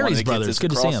question. But Harry's brothers.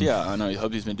 Good across. to see him. Yeah, I know. I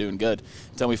hope he's been doing good.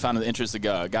 Until we found the interest of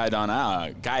Diagon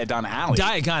Alley.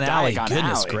 Diagon Alley.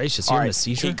 Goodness gracious. You're in a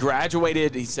seizure? He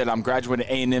graduated. He said, I'm graduating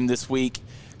A&M this week.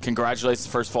 Congratulations,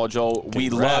 first of all, Joel. We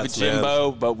love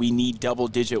Jimbo, but we need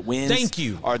double-digit wins. Thank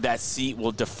you. Or that seat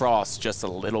will defrost just a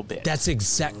little bit. That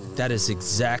is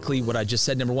exactly what I just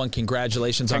said. Number one,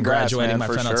 congratulations on Congrats, graduating, man, my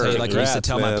friend. sure. I'll tell you, like I used to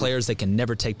tell my man. players, they can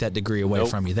never take that degree away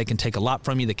from you. They can take a lot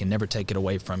from you. They can never take it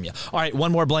away from you. All right,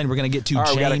 one more, Blaine. We're going to get to All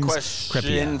right, James we got a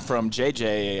question from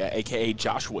JJ, a.k.a.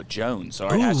 Joshua Jones. All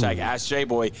right, hashtag Ask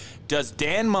Jboy. Does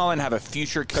Dan Mullen have a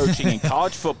future coaching in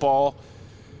college football?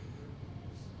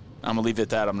 I'm going to leave it at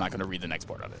that. I'm not going to read the next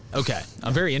part of it. Okay.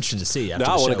 I'm very interested to see.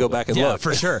 Now I want to go back and look. Yeah,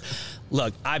 for sure.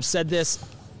 Look, I've said this.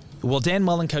 Will Dan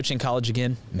Mullen coach in college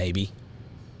again? Maybe.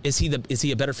 Is he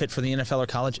a better fit for the NFL or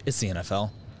college? It's the NFL.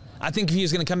 I think if he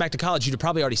was going to come back to college, you'd have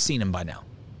probably already seen him by now.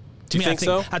 Do you think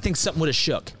so? I think something would have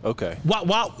shook. Okay.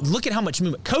 Wow, look at how much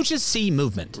movement. Coaches see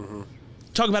movement. Mm-hmm.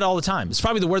 Talk about it all the time. It's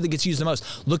probably the word that gets used the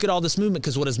most. Look at all this movement,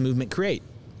 because what does movement create?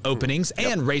 Openings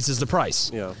and raises the price.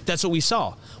 Yeah. That's what we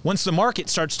saw. Once the market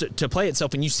starts to play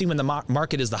itself and you see when the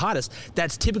market is the hottest,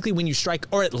 that's typically when you strike,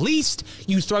 or at least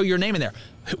you throw your name in there.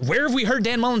 Where have we heard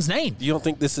Dan Mullen's name? You don't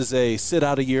think this is a sit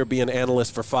out a year, be an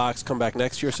analyst for Fox, come back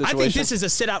next year situation? I think this is a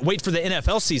sit out, wait for the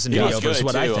NFL season to be over is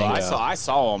what I think. I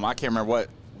saw him. I can't remember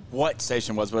what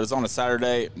station was, but it was on a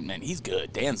Saturday. Man, he's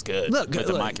good. Dan's good. Look, with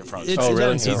the mic in front. It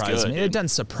doesn't surprise me. Dude. It doesn't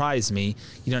surprise me.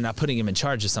 Not putting him in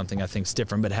charge of something I think is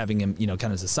different, but having him, kind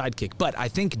of as a sidekick. But I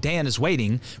think Dan is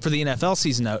waiting for the NFL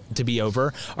season to be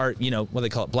over, or what they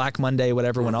call it, Black Monday,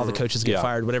 whatever, when all the coaches get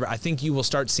fired, whatever. I think you will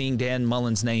start seeing Dan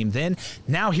Mullen's name then.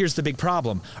 Now here's the big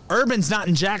problem: Urban's not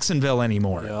in Jacksonville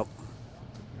anymore. Yep.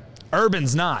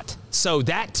 Urban's not. So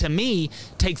that, to me,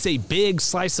 takes a big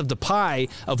slice of the pie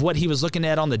of what he was looking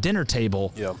at on the dinner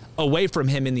table away from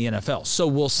him in the NFL. So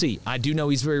we'll see. I do know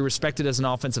he's very respected as an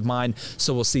offensive mind,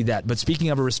 so we'll see that. But speaking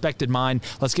of a respected mind,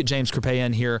 let's get James Crepea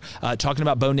in here talking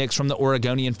about Bo Nix from the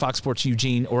Oregonian, Fox Sports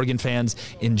Eugene. Oregon fans,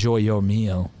 enjoy your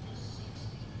meal.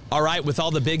 All right, with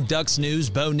all the big Ducks news,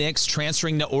 Bo Nix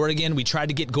transferring to Oregon. We tried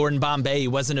to get Gordon Bombay. He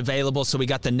wasn't available, so we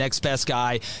got the next best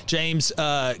guy. James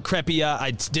Crepea,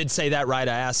 I did say that right.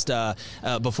 I asked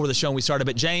before the show when we started.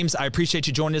 But, James, I appreciate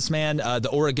you joining us, man. The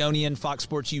Oregonian, Fox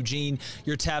Sports Eugene,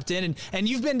 you're tapped in. And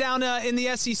you've been down in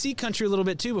the SEC country a little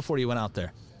bit, too, before you went out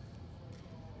there.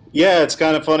 Yeah, it's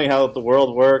kind of funny how the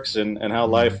world works and how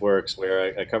life works,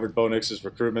 where I covered Bo Nix's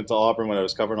recruitment to Auburn when I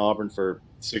was covering Auburn for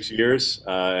 6 years,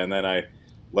 and then I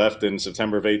left in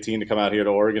September of 18 to come out here to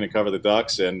Oregon and cover the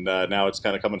Ducks, and now it's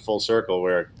kind of coming full circle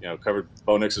where, covered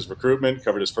Bo Nix's recruitment,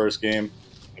 covered his first game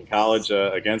in college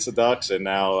against the Ducks, and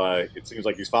now it seems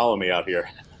like he's following me out here.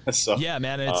 So yeah,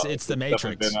 man, it's the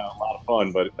Matrix. It's been a lot of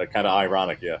fun, but kind of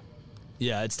ironic, yeah.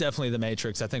 Yeah, it's definitely the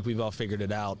Matrix. I think we've all figured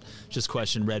it out. Just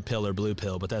question red pill or blue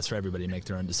pill, but that's for everybody to make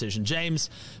their own decision. James,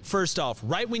 first off,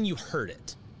 right when you heard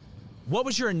it, what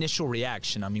was your initial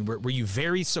reaction? I mean, were you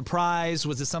very surprised?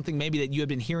 Was it something maybe that you had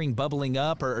been hearing bubbling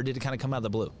up, or did it kind of come out of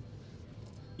the blue?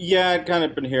 Yeah, I'd kind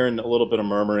of been hearing a little bit of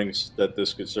murmurings that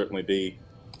this could certainly be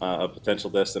a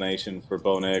potential destination for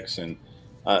Bo Nix. And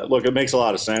look, it makes a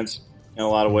lot of sense in a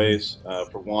lot of ways.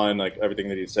 For one, like everything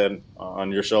that he said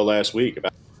on your show last week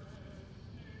about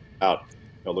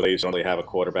the Rays don't really have a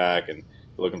quarterback and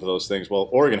looking for those things. Well,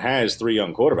 Oregon has 3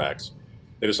 young quarterbacks.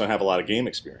 They just don't have a lot of game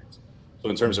experience. So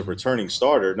in terms of returning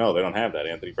starter, no, they don't have that.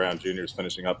 Anthony Brown Jr. is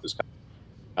finishing up his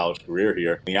college career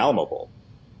here in the Alamo Bowl.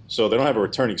 So they don't have a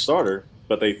returning starter,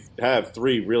 but they have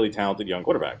 3 really talented young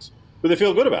quarterbacks who they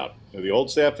feel good about. The old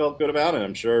staff felt good about, and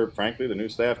I'm sure, frankly, the new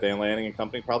staff, Dan Lanning and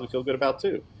company, probably feel good about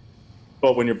too.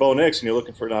 But when you're Bo Nix and you're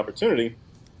looking for an opportunity,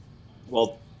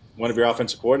 well, one of your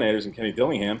offensive coordinators in Kenny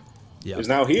Dillingham is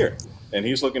now here. And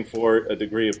he's looking for a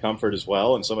degree of comfort as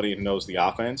well, and somebody who knows the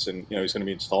offense. And, he's going to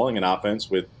be installing an offense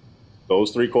with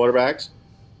those 3 quarterbacks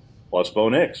plus Bo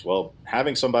Nix. Well,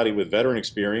 having somebody with veteran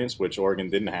experience, which Oregon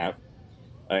didn't have,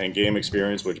 and game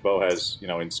experience, which Bo has,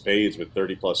 in spades with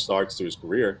 30-plus starts to his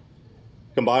career,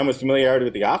 combined with familiarity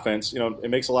with the offense, it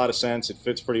makes a lot of sense. It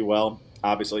fits pretty well,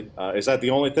 obviously. Is that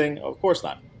the only thing? Of course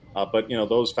not. But,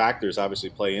 those factors obviously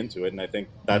play into it, and I think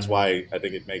that's why I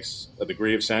think it makes a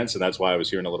degree of sense, and that's why I was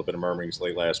hearing a little bit of murmurings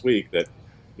late last week that,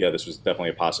 this was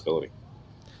definitely a possibility.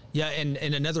 Yeah, and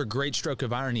another great stroke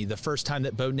of irony, the first time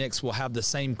that Bo Nix will have the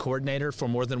same coordinator for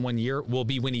more than 1 year will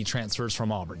be when he transfers from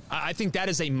Auburn. I think that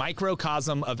is a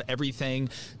microcosm of everything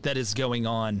that is going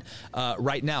on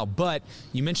right now. But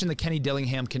you mentioned the Kenny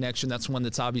Dillingham connection. That's one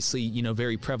that's obviously,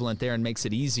 very prevalent there and makes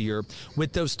it easier.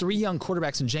 With those 3 young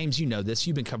quarterbacks, and James, you know this,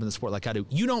 you've been covering the sport like I do,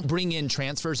 you don't bring in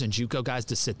transfers and JUCO guys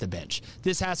to sit the bench.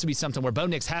 This has to be something where Bo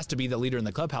Nix has to be the leader in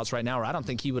the clubhouse right now, or I don't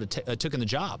think he would have taken the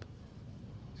job.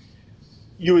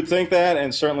 You would think that,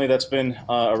 and certainly that's been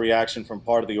a reaction from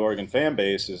part of the Oregon fan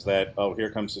base, is that, oh, here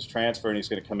comes this transfer, and he's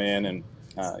going to come in, and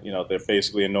they're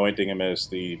basically anointing him as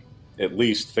the at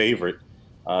least favorite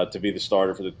to be the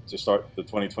starter to start the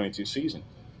 2022 season,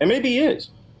 and maybe he is.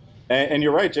 And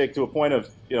you're right, Jake, to a point of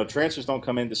transfers don't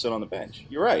come in to sit on the bench.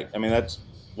 You're right. I mean, that's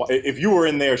if you were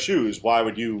in their shoes, why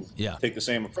would you take the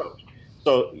same approach?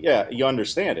 So yeah, you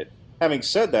understand it. Having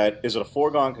said that, is it a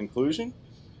foregone conclusion?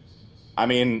 I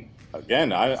mean.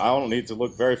 Again, I don't need to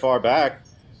look very far back.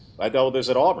 I dealt with this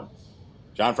at Auburn.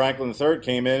 John Franklin III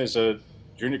came in as a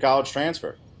junior college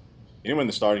transfer. He didn't win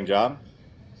the starting job.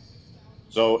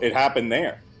 So it happened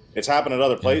there. It's happened at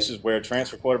other places where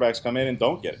transfer quarterbacks come in and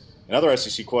don't get it. Another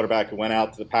SEC quarterback who went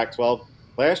out to the Pac-12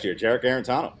 last year, Jarek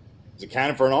Arantano. He's a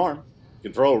cannon for an arm.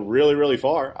 Can throw really, really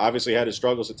far. Obviously had his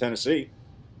struggles at Tennessee.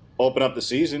 Opened up the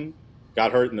season.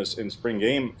 Got hurt in the spring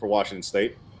game for Washington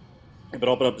State. But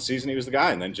open up the season, he was the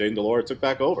guy, and then Jaden DeLore took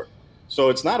back over. So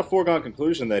it's not a foregone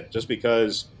conclusion that just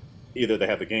because either they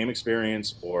have the game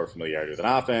experience or familiarity with an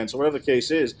offense or whatever the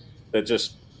case is, that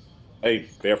just, hey,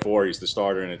 therefore he's the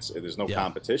starter and there's no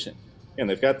competition. And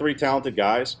they've got 3 talented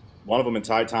guys. One of them in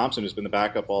Ty Thompson, who's been the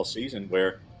backup all season,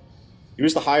 where he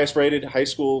was the highest-rated high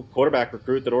school quarterback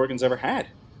recruit that Oregon's ever had.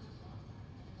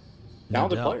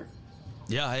 Talented player.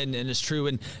 Yeah, and it's true.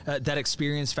 And that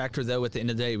experience factor, though, at the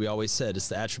end of the day, we always said it's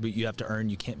the attribute you have to earn.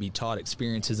 You can't be taught.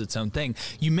 Experience is its own thing.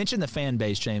 You mentioned the fan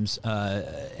base, James,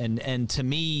 and to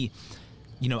me,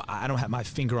 I don't have my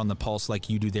finger on the pulse like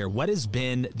you do there. What has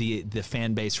been the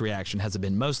fan base reaction? Has it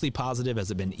been mostly positive? Has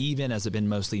it been even? Has it been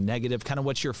mostly negative? Kind of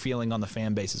what's your feeling on the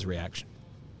fan base's reaction?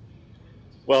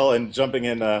 Well, and jumping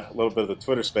in a little bit of the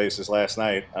Twitter Spaces last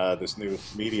night, this new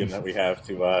medium that we have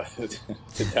to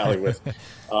tally with,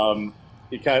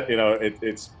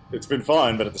 it's been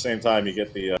fun, but at the same time you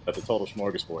get the total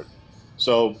smorgasbord.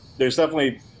 So there's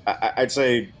definitely, I'd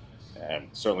say, and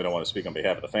certainly don't want to speak on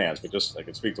behalf of the fans, but just I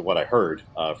can speak to what I heard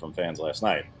from fans last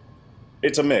night.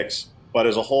 It's a mix, but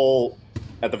as a whole,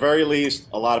 at the very least,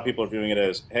 a lot of people are viewing it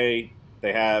as, hey,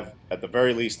 they have, at the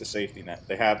very least, the safety net.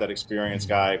 They have that experienced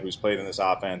guy who's played in this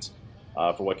offense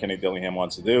for what Kenny Dillingham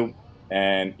wants to do,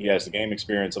 and he has the game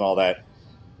experience and all that.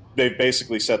 They've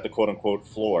basically set the quote-unquote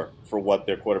floor for what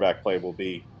their quarterback play will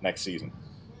be next season.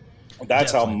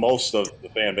 That's how most of the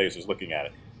fan base is looking at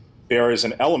it. There is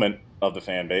an element of the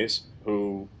fan base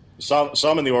who,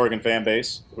 some in the Oregon fan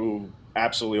base, who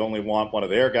absolutely only want one of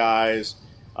their guys.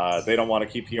 They don't want to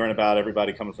keep hearing about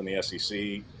everybody coming from the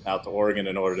SEC out to Oregon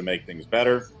in order to make things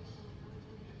better.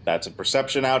 That's a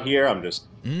perception out here. I'm just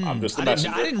the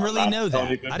messenger. I didn't really know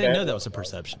that. I didn't know that was a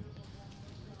perception.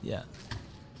 Yeah.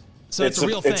 So it's a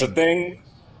real thing.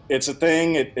 It's a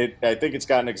thing. I think it's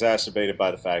gotten exacerbated by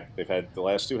the fact that they've had the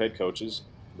last two head coaches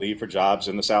leave for jobs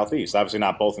in the Southeast. Obviously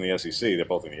not both in the SEC. They're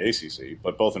both in the ACC,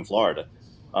 but both in Florida.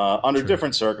 Under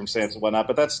different circumstances and whatnot,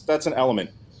 but that's an element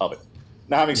of it.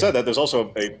 Now, having said that, there's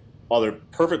also a other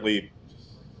perfectly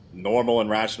normal and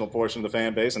rational portion of the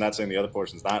fan base, and not saying the other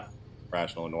portion is not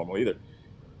rational and normal either,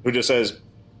 who just says,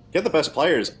 get the best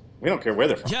players. We don't care where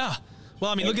they're from. Yeah.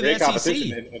 Well, I mean, look at the SEC.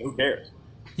 And who cares?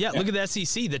 Yeah, look at the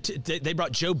SEC. They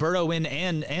brought Joe Burrow in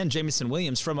and Jamison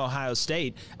Williams from Ohio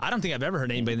State. I don't think I've ever heard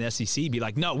anybody in the SEC be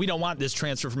like, no, we don't want this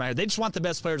transfer from here. They just want the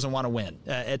best players and want to win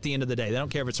at the end of the day. They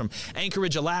don't care if it's from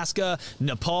Anchorage, Alaska,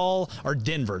 Nepal, or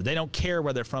Denver. They don't care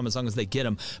where they're from as long as they get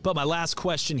them. But my last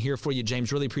question here for you,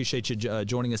 James, really appreciate you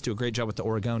joining us. Do a great job with the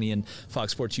Oregonian,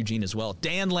 Fox Sports Eugene as well.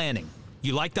 Dan Lanning,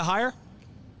 you like the hire?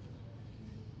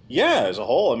 Yeah, as a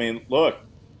whole. I mean, look,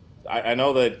 I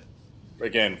know that,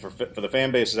 again, for the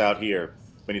fan bases out here,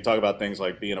 when you talk about things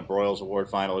like being a Broyles Award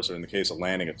finalist, or in the case of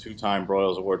Lanning, a two-time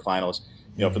Broyles Award finalist,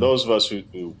 you know, for those of us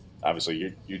who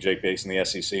obviously you Jake, based in the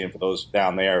SEC, and for those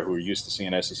down there who are used to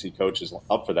seeing SEC coaches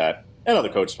up for that, and other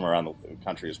coaches from around the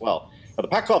country as well. But the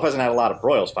Pac-12 hasn't had a lot of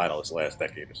Broyles finalists the last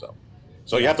decade or so.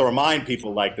 So you have to remind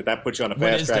people like that puts you on a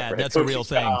fast track for head coaching. That's a real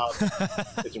thing.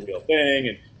 It's a real thing,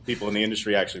 and people in the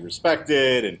industry actually respect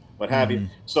it and what have you.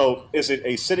 So is it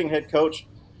a sitting head coach?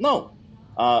 No.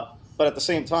 But at the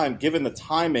same time, given the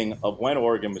timing of when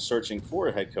Oregon was searching for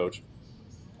a head coach,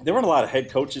 there weren't a lot of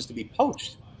head coaches to be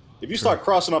poached. If you start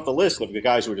crossing off the list of the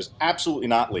guys who are just absolutely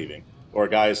not leaving, or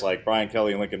guys like Brian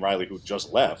Kelly and Lincoln Riley who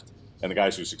just left, and the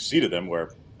guys who succeeded them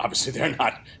where obviously they're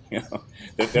not,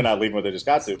 they're not leaving where they just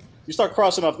got to. You start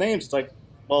crossing off names, it's like,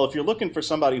 well, if you're looking for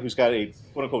somebody who's got a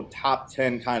quote-unquote top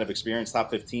 10 kind of experience,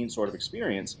 top 15 sort of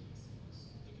experience,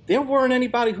 there weren't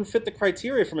anybody who fit the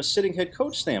criteria from a sitting head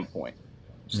coach standpoint.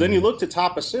 So then you look to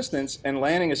top assistants, and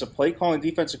Lanning is a play-calling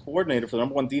defensive coordinator for the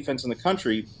number one defense in the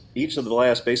country each of the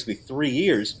last basically 3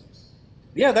 years.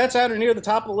 Yeah, that's at or near the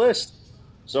top of the list.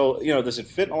 So, does it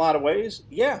fit in a lot of ways?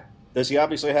 Yeah. Does he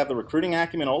obviously have the recruiting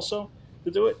acumen also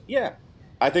to do it? Yeah.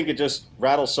 I think it just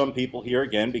rattles some people here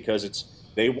again because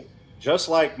they just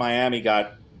like Miami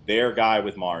got their guy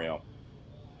with Mario,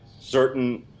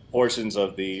 certain portions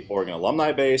of the Oregon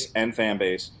alumni base and fan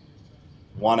base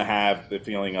want to have the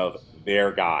feeling of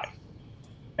their guy.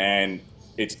 And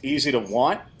it's easy to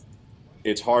want,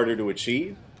 it's harder to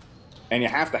achieve, and you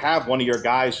have to have one of your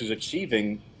guys who's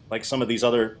achieving like some of these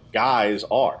other guys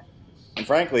are. And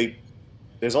frankly,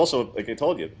 there's also, like I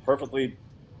told you, perfectly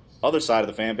other side of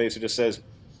the fan base who just says,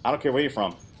 I don't care where you're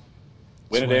from,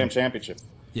 win a damn championship.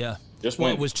 Yeah. Just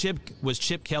win. Was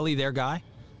Chip Kelly their guy?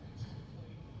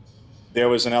 There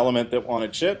was an element that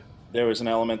wanted Chip. There was an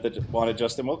element that wanted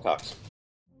Justin Wilcox.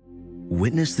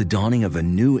 Witness the dawning of a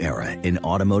new era in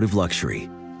automotive luxury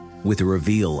with a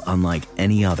reveal unlike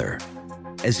any other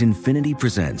as Infiniti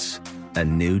presents a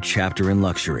new chapter in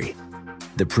luxury,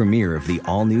 the premiere of the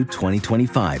all-new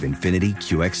 2025 Infiniti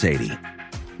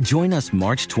QX80. Join us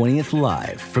March 20th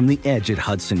live from the Edge at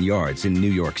Hudson Yards in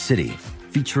New York City,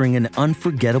 featuring an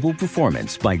unforgettable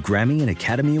performance by Grammy and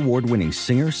Academy Award-winning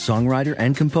singer, songwriter,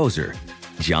 and composer,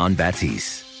 Jon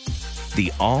Batiste.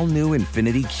 The all-new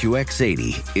Infiniti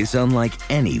QX80 is unlike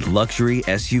any luxury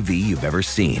SUV you've ever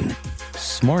seen.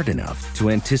 Smart enough to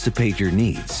anticipate your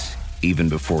needs, even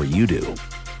before you do.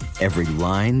 Every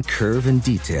line, curve, and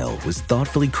detail was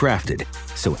thoughtfully crafted,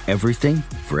 so everything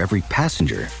for every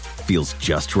passenger feels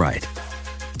just right.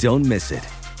 Don't miss it.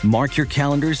 Mark your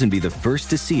calendars and be the first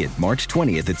to see it March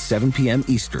 20th at 7 p.m.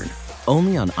 Eastern,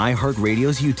 only on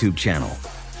iHeartRadio's YouTube channel.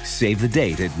 Save the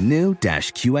date at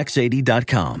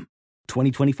new-QX80.com.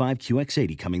 2025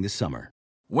 QX80 coming this summer.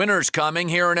 Winter's coming.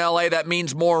 Here in LA, that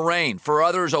means more rain. For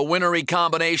others, a wintry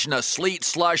combination of sleet,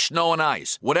 slush, snow, and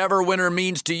ice. Whatever winter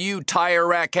means to you, Tire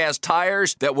Rack has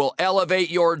tires that will elevate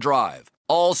your drive.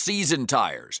 All-season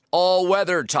tires,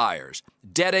 all-weather tires,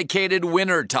 dedicated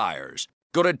winter tires.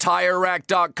 Go to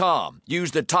TireRack.com.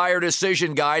 Use the Tire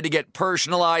Decision Guide to get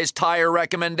personalized tire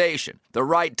recommendation. The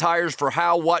right tires for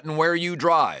how, what, and where you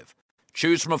drive.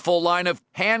 Choose from a full line of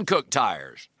hand-cooked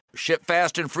tires. Ship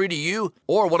fast and free to you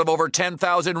or one of over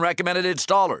 10,000 recommended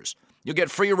installers. You'll get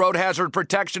free road hazard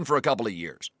protection for a couple of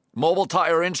years. Mobile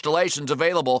tire installations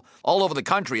available all over the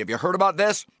country. Have you heard about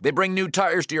this? They bring new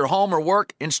tires to your home or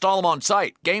work, install them on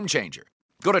site. Game changer.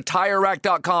 Go to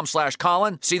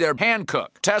TireRack.com/Colin, see their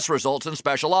hand-cook, test results, and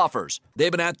special offers.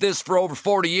 They've been at this for over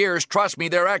 40 years. Trust me,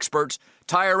 they're experts.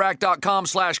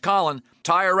 TireRack.com/Colin.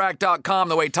 TireRack.com,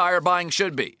 the way tire buying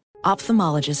should be.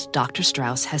 Ophthalmologist Dr.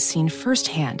 Strauss has seen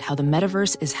firsthand how the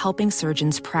metaverse is helping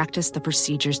surgeons practice the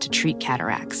procedures to treat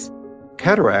cataracts.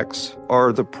 Cataracts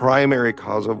are the primary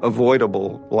cause of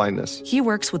avoidable blindness. He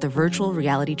works with a virtual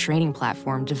reality training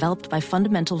platform developed by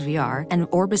Fundamental VR and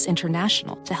Orbis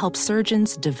International to help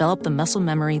surgeons develop the muscle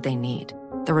memory they need.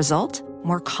 The result?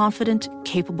 More confident,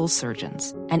 capable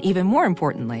surgeons. And even more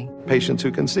importantly, patients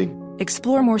who can see.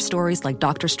 Explore more stories like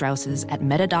Dr. Strauss's at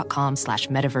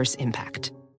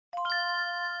meta.com/metaverseimpact.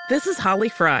 This is Holly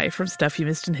Fry from Stuff You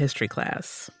Missed in History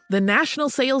Class. The national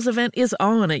sales event is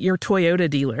on at your Toyota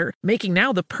dealer, making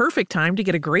now the perfect time to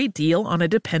get a great deal on a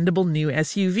dependable new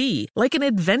SUV, like an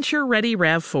adventure-ready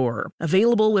RAV4.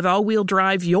 Available with all-wheel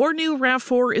drive, your new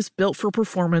RAV4 is built for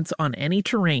performance on any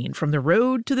terrain, from the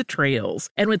road to the trails.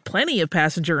 And with plenty of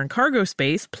passenger and cargo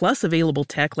space, plus available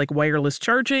tech like wireless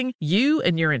charging, you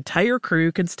and your entire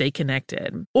crew can stay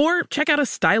connected. Or check out a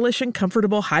stylish and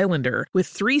comfortable Highlander with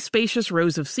 3 spacious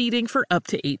rows of seating for up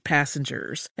to 8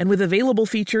 passengers. And with available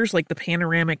features like the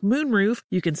panoramic moonroof,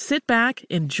 you can sit back,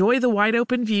 enjoy the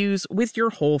wide-open views with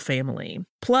your whole family.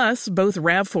 Plus, both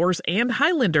RAV4s and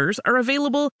Highlanders are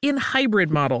available in hybrid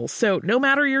models, so no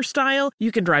matter your style,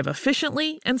 you can drive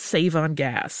efficiently and save on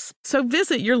gas. So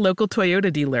visit your local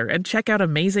Toyota dealer and check out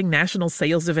amazing national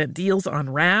sales event deals on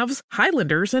RAVs,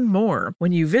 Highlanders, and more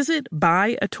when you visit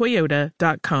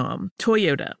buyatoyota.com.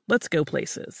 Toyota, let's go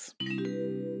places.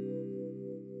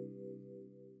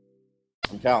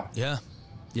 Cal.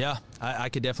 Yeah, I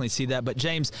could definitely see that. But,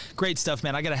 James, great stuff,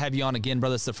 man. I got to have you on again,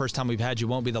 brother. It's the first time we've had you.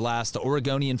 Won't be the last. The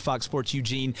Oregonian, Fox Sports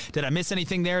Eugene. Did I miss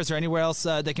anything there? Is there anywhere else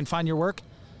they can find your work?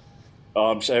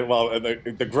 Well,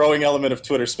 the growing element of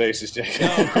Twitter Spaces, Jake.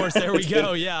 Oh, of course. There we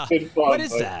go. Yeah. Fun, what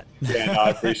is that? Yeah, no, I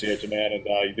appreciate you, man. And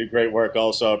you do great work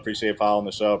also. Appreciate following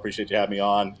the show. Appreciate you having me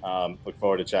on. Look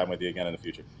forward to chatting with you again in the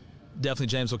future. Definitely,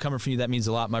 James. Well, coming from you, that means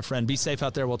a lot, my friend. Be safe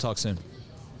out there. We'll talk soon.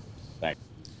 Thanks.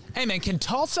 Hey, man, can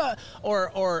Tulsa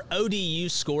or ODU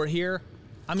score here?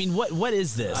 I mean, what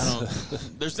is this?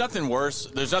 There's nothing worse.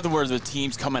 There's nothing worse than the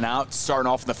teams coming out, starting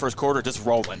off in the first quarter, just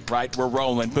rolling, right? We're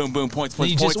rolling. Boom, boom, points. Well,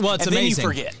 it's and amazing. Then you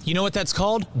forget. You know what that's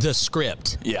called? The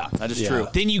script. Yeah, that is true.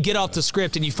 Then you get off the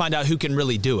script and you find out who can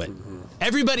really do it. Mm-hmm.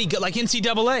 Everybody, like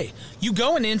NCAA. You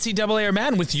go into NCAA or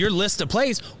Madden with your list of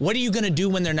plays. What are you going to do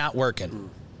when they're not working? Mm-hmm.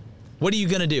 What are you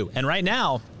going to do? And right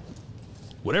now,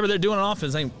 whatever they're doing on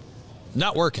offense ain't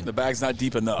not working. The bag's not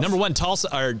deep enough. Number one, Tulsa,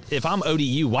 or if I'm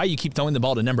ODU, why you keep throwing the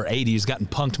ball to number 80 who's gotten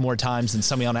punked more times than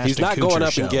somebody on Ashton He's not Kutcher's going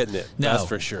up show. And getting it. No, that's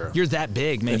for sure. You're that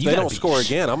big, man. If you they don't score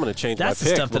again, I'm going to change my pick. That's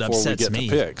the stuff that upsets me.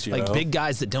 Picks, like big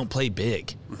guys that don't play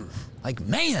big. Like,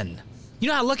 man. You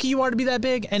know how lucky you are to be that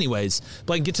big? Anyways,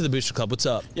 Blake, get to the Booster Club. What's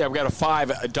up? Yeah, we got a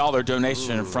 $5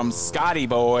 donation from Scotty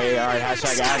Boy. All right,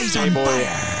 hashtag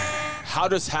AskJBoy. How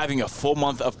does having a full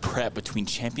month of prep between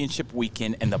championship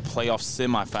weekend and the playoff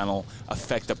semifinal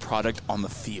affect the product on the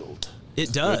field?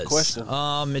 It does. Good question.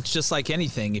 It's just like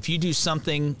anything. If you do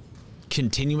something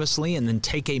continuously and then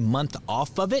take a month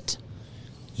off of it,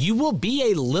 you will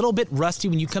be a little bit rusty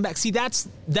when you come back. See, that's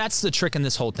the trick in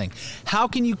this whole thing. How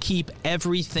can you keep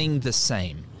everything the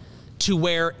same to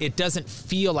where it doesn't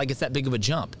feel like it's that big of a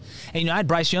jump? And, I had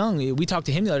Bryce Young. We talked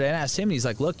to him the other day and I asked him, and he's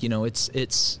like, look,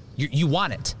 it's you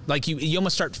want it. Like, you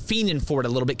almost start fiending for it a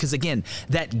little bit because, again,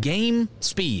 that game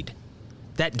speed,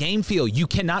 that game feel, you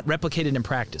cannot replicate it in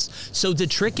practice. So the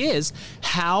trick is,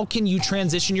 how can you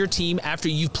transition your team after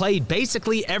you've played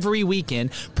basically every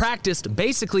weekend, practiced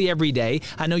basically every day?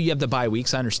 I know you have the bye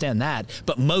weeks, I understand that,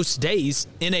 but most days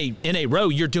in a row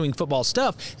you're doing football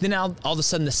stuff. Then all of a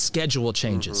sudden the schedule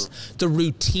changes, the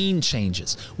routine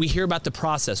changes. We hear about the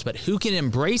process, but who can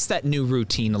embrace that new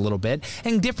routine a little bit?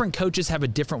 And different coaches have a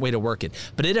different way to work it,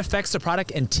 but it affects the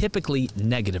product and typically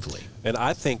negatively. And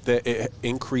I think that it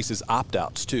increases opt-out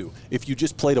opt-outs too. If you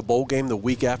just played a bowl game the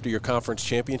week after your conference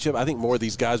championship, I think more of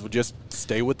these guys would just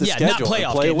stay with the schedule. Not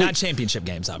playoff games, not championship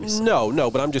games, obviously.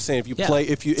 No, but I'm just saying if you play,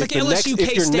 if your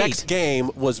next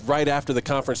game was right after the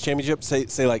conference championship,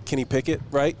 say like Kenny Pickett,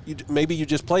 right? Maybe you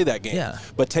just play that game. Yeah.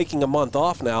 But taking a month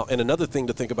off now, and another thing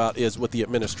to think about is with the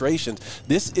administrations,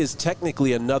 this is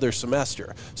technically another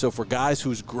semester. So for guys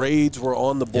whose grades were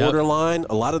on the borderline,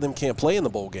 a lot of them can't play in the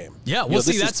bowl game. Yeah, we'll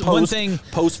see. That's one thing.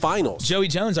 Post-finals. Joey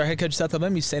Jones, our head coach, South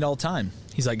Alabama, used to say it all the time.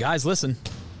 He's like, guys, listen,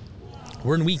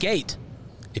 we're in week 8.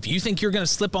 If you think you're going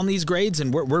to slip on these grades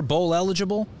and we're bowl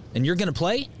eligible and you're going to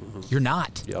play, you're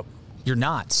not. Yep. You're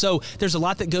not. So there's a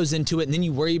lot that goes into it, and then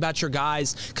you worry about your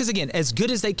guys. Because, again, as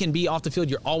good as they can be off the field,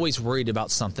 you're always worried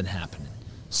about something happening.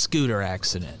 Scooter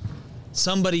accident.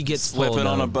 Somebody gets slipping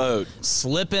on a boat.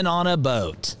 Slipping on a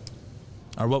boat,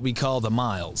 or what we call the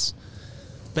miles.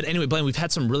 But anyway, Blaine, we've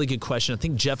had some really good questions. I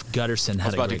think Jeff Gutterson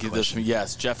had a great question.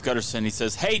 Yes, Jeff Gutterson. He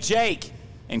says, "Hey, Jake,"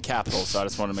 in capitals. So I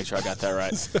just wanted to make sure I got that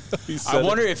right. I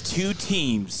wonder if 2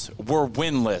 teams were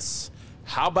winless.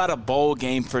 How about a bowl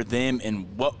game for them,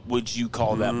 and what would you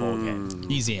call that bowl game?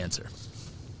 Easy answer.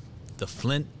 The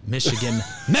Flint, Michigan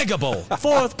Mega Bowl.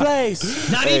 4th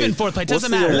place. Not even 4th place.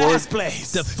 Doesn't matter. Last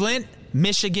place. The Flint,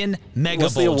 Michigan Mega Bowl.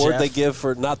 What's the award Jeff? they give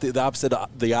for not the opposite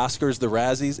of the Oscars, the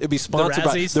Razzies? It'd be sponsored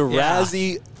by the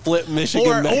Razzie Flint,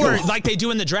 Michigan Mega Bowl. Or like they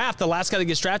do in the draft, the last guy that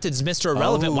gets drafted is Mr.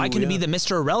 Irrelevant. Why couldn't it be the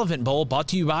Mr. Irrelevant Bowl brought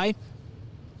to you by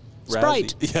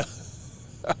Sprite? Yeah.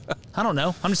 I don't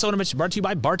know. I'm just going to mention brought to you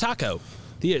by Bar Taco,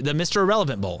 the Mr.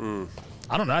 Irrelevant Bowl.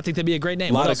 I don't know. I think that'd be a great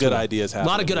name. A lot of good ideas happening.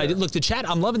 A lot of good ideas. Look, the chat.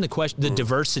 I'm loving the question, the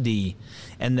diversity,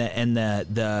 and the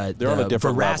They're on a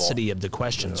different veracity level of the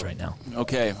questions right now.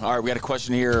 Okay. All right. We got a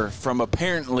question here from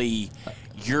apparently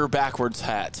your backwards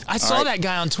hat. I saw that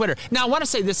guy on Twitter. Now I want to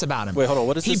say this about him. Wait, hold on.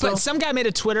 What is this? Some guy made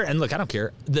a Twitter, and look, I don't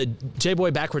care. The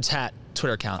Jboy backwards hat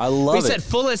Twitter account. I love it. He said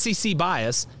full SEC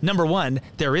bias. Number one,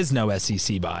 there is no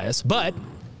SEC bias, but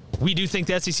we do think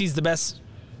the SEC is the best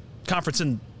conference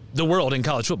in the world in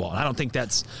college football, and I don't think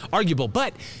that's arguable.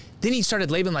 But then he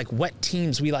started labeling like what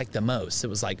teams we like the most. It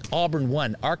was like Auburn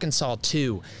 1, Arkansas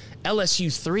 2,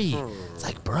 LSU 3. It's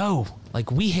like, bro, like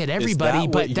we hit everybody.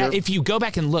 But if you go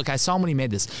back and look, I saw him when he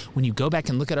made this. When you go back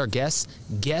and look at our guests,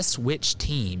 guess which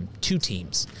team, 2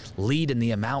 teams, lead in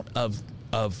the amount of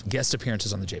guest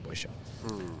appearances on the Jboy Show.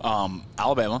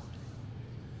 Alabama.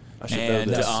 I should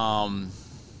know this.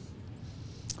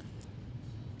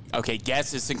 Okay,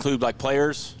 guests include like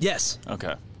players? Yes.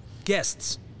 Okay.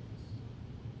 Guests.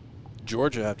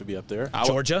 Georgia have to be up there.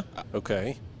 Georgia.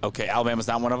 Okay. Okay, Alabama's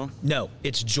not one of them? No,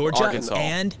 it's Georgia Arkansas.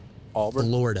 and Auburn.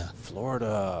 Florida.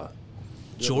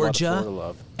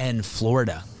 Georgia and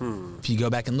Florida. If you go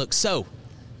back and look. So,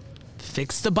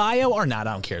 fix the bio or not,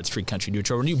 I don't care. It's free country, do it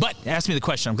over you. But ask me the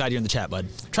question. I'm glad you're in the chat, bud.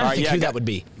 Trying to think who that would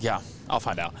be. Yeah, I'll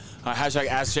find out. Hashtag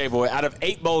Ask Jboy. Out of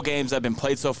 8 bowl games that have been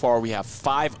played so far, we have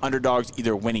 5 underdogs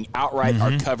either winning outright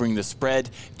or covering the spread.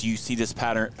 Do you see this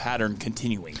pattern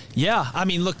continuing? Yeah. I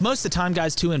mean, look, most of the time,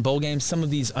 guys, too, in bowl games, some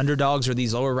of these underdogs or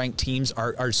these lower-ranked teams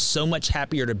are so much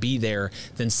happier to be there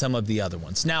than some of the other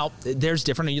ones. Now, there's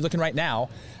different. Are you looking right now?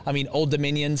 I mean, Old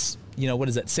Dominion's, what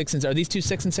is that, 6-6? Are these 2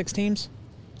 6-6 teams?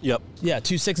 Yep. Yeah,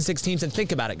 2 6-6 teams. And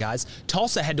think about it, guys.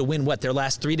 Tulsa had to win, their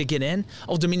last 3 to get in?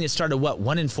 Old Dominion started,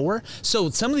 1-4?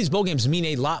 So some of these bowl games mean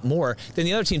a lot more than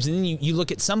the other teams. And then you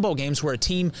look at some bowl games where a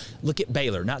team, look at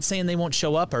Baylor. Not saying they won't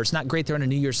show up or it's not great they're in a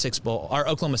New Year's Six bowl. Or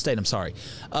Oklahoma State, I'm sorry.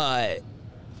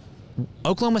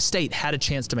 Oklahoma State had a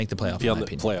chance to make the playoff, in my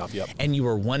opinion. Playoff, yep. And you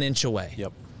were 1 inch away.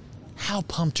 Yep. How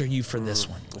pumped are you for this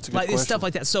one? That's a good question. Stuff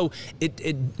like that. So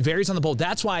it varies on the bowl.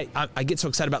 That's why I get so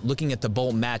excited about looking at the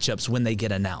bowl matchups when they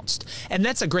get announced. And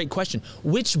that's a great question.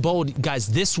 Which bowl, guys,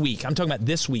 this week, I'm talking about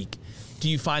this week,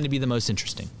 do you find to be the most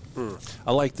interesting?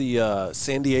 I like the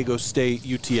San Diego State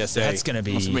UTSA. That's going to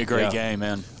be a great game,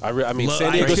 man. I mean,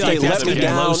 San Diego State let me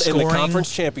down in the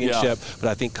conference championship, but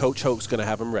I think Coach Hoke's going to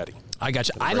have them ready. I got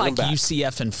you. I like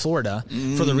UCF and Florida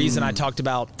for the reason I talked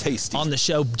about on the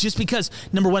show. Just because,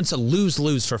 number one, it's a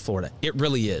lose-lose for Florida. It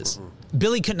really is.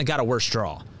 Billy couldn't have got a worse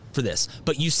draw for this.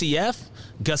 But UCF,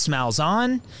 Gus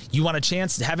Malzahn, you want a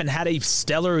chance. Haven't had a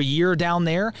stellar year down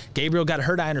there. Gabriel got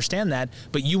hurt. I understand that.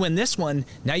 But you win this one.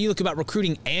 Now you look about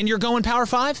recruiting, and you're going Power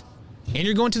 5? And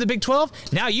you're going to the Big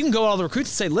 12? Now you can go all the recruits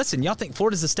and say, listen, y'all think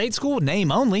Florida's a state school?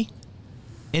 Name only.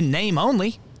 In name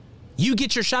only. You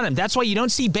get your shot at him. That's why you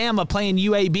don't see Bama playing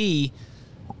UAB.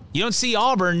 You don't see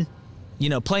Auburn,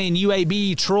 playing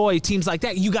UAB, Troy, teams like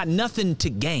that, you got nothing to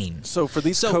gain. So for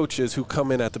these coaches who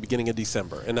come in at the beginning of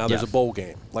December, and now there's a bowl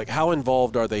game, like how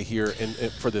involved are they here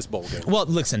for this bowl game? Well,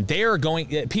 listen,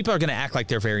 people are going to act like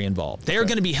they're very involved. They're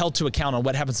going to be held to account on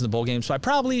what happens in the bowl games by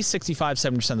probably 65,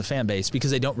 70% of the fan base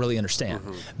because they don't really understand.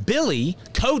 Billy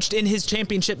coached in his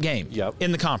championship game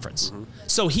in the conference.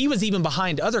 So he was even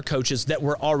behind other coaches that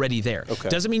were already there.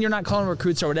 Doesn't mean you're not calling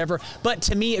recruits or whatever, but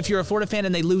to me, if you're a Florida fan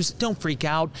and they lose, don't freak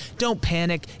out. Don't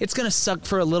panic. It's going to suck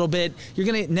for a little bit. You're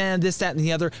going to, this, that, and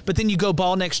the other. But then you go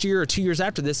ball next year or 2 years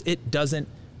after this, it doesn't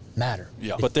matter.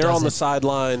 Yeah, but they're on the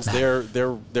sidelines.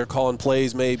 They're calling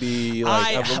plays maybe.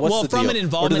 What's the from deal? an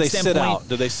involvement standpoint,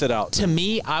 do they sit out? To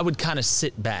me, I would kind of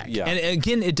sit back. Yeah. And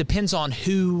again, it depends on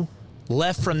who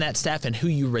left from that staff and who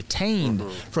you retained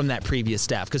from that previous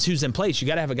staff. Because who's in place? You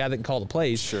got to have a guy that can call the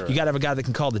plays. Sure. You got to have a guy that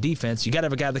can call the defense. You got to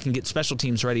have a guy that can get special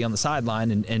teams ready on the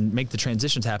sideline and make the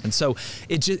transitions happen. So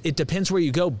it depends where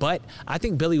you go. But I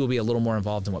think Billy will be a little more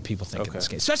involved in what people think in this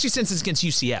game, especially since it's against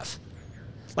UCF.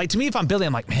 Like, to me, if I'm Billy,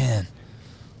 I'm like, man,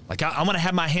 like I'm going to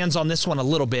have my hands on this one a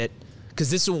little bit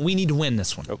because we need to win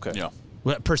this one. Okay. Yeah.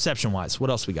 Perception-wise, what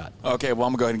else we got? Okay, well,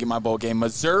 I'm going to go ahead and get my bowl game.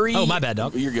 Missouri. Oh, my bad,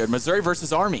 dog. You're good. Missouri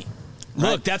versus Army.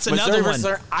 Look, that's another one.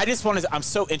 I'm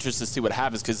so interested to see what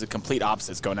happens because the complete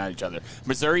opposites going at each other.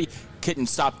 Missouri couldn't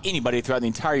stop anybody throughout the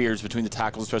entire years between the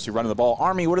tackles, especially running the ball.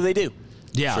 Army, what do?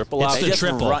 Yeah, triple it's the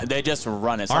triple. They just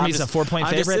run it. So Army's a 4-point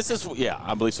favorite.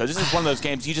 I believe so. This is one of those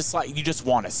games you just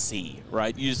want to see,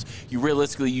 right? You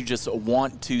realistically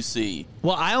want to see.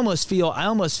 Well, I almost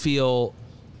feel,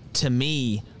 to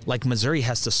me, like Missouri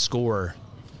has to score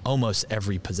almost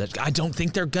every possession. I don't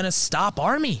think they're going to stop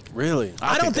Army. Really?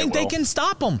 I don't think they can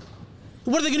stop them.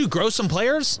 What are they going to do, grow some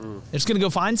players? They're just going to go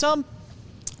find some?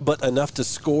 But enough to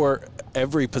score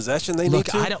every possession they need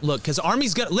to? Because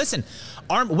Army's going to – listen,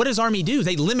 what does Army do?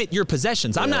 They limit your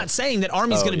possessions. I'm not saying that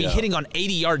Army's going to be hitting on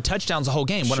 80-yard touchdowns the whole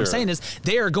game. What I'm saying is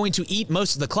they are going to eat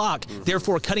most of the clock,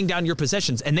 therefore cutting down your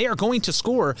possessions, and they are going to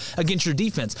score against your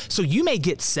defense. So you may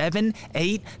get 7,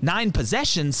 8, 9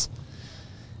 possessions.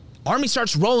 Army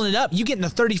starts rolling it up. You get in the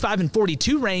 35 and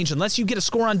 42 range. Unless you get a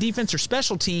score on defense or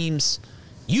special teams,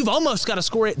 you've almost got to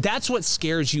score it. That's what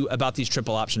scares you about these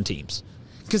triple option teams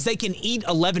because they can eat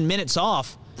 11 minutes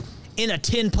off in a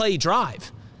 10-play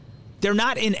drive. They're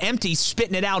not in empty,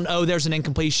 spitting it out, and, oh, there's an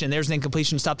incompletion,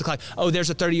 stop the clock. Oh,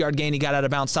 there's a 30-yard gain, he got out of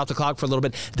bounds, stop the clock for a little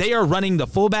bit. They are running the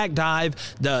fullback dive,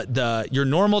 your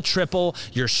normal triple,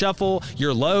 your shuffle,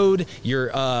 your load,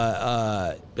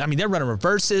 they're running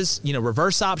reverses,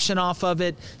 reverse option off of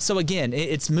it. So, again,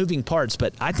 it's moving parts,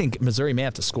 but I think Missouri may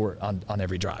have to score on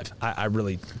every drive. I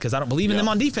really, because I don't believe in them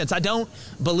on defense. I don't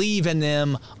believe in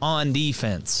them on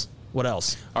defense. What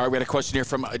else? All right, we got a question here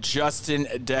from Justin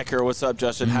Decker. What's up,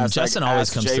 Justin? Justin always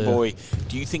comes to. Jboy,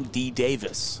 do you think D.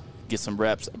 Davis gets some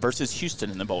reps versus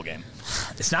Houston in the bowl game?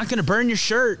 It's not going to burn your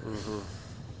shirt.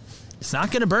 It's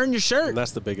not going to burn your shirt. And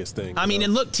that's the biggest thing. I mean,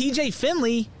 and look, TJ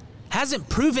Finley hasn't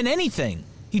proven anything.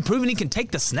 He's proven he can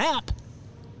take the snap,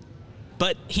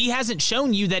 but he hasn't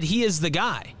shown you that he is the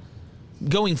guy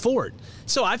going forward.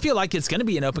 So I feel like it's going to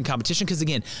be an open competition because,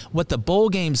 again, what the bowl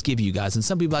games give you guys, and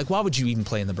some people are like, why would you even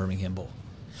play in the Birmingham Bowl?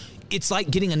 It's like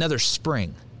getting another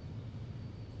spring.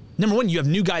 Number one, you have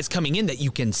new guys coming in that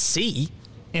you can see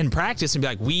in practice and be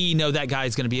like, we know that guy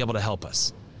is going to be able to help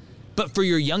us. But for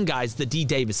your young guys, the D.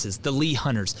 Davises, the Lee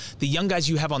Hunters, the young guys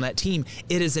you have on that team,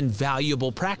 it is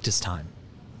invaluable practice time.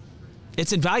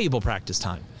 It's invaluable practice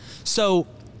time. So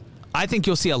I think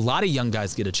you'll see a lot of young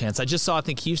guys get a chance. I just saw, I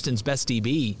think, Houston's best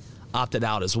DB opted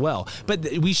out as well. But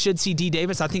we should see D.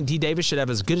 Davis. I think D. Davis should have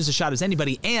as good as a shot as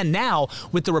anybody. And now,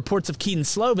 with the reports of Keaton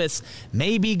Slovis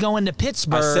maybe going to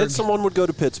Pittsburgh. I said someone would go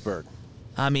to Pittsburgh.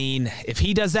 I mean, if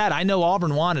he does that, I know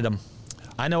Auburn wanted him.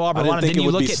 I think it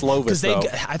would be Slovis, though.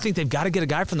 I think they've got to get a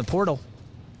guy from the portal.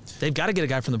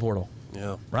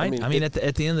 Yeah. Right? I mean, at the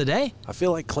end of the day. I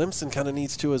feel like Clemson kind of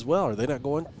needs to as well. Are they not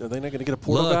going to get a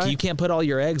portal guy? Look, you can't put all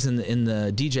your eggs in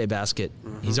the DJ basket.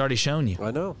 He's already shown you.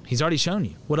 I know. He's already shown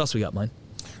you. What else we got, Blaine?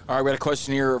 All right, we got a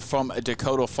question here from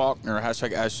Dakota Faulkner,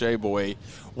 #AskJBoy.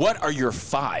 What are your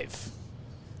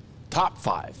top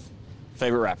five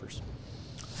favorite rappers?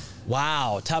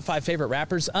 Wow, top 5 favorite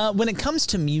rappers. When it comes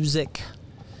to music,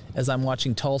 as I'm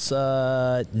watching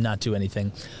Tulsa not do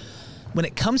anything, when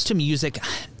it comes to music,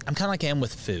 I'm kind of like I am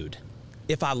with food.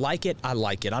 If I like it, I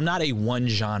like it. I'm not a one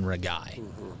genre guy.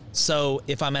 So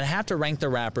if I'm going to have to rank the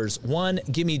rappers, 1,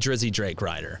 give me Drizzy Drake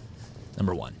Ryder,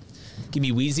 number 1. Give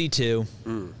me Weezy 2.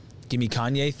 Give me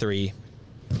Kanye 3.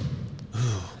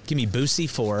 Give me Boosie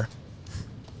 4.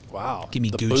 Wow. Give me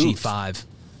Gucci 5.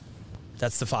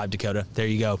 That's the 5, Dakota. There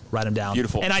you go. Write them down.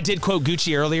 Beautiful. And I did quote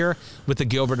Gucci earlier with the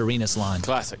Gilbert Arenas line.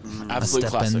 Classic. Absolute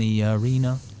step classic. in the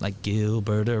arena like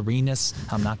Gilbert Arenas.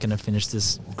 I'm not going to finish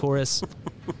this chorus.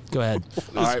 Go ahead.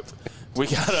 All right. We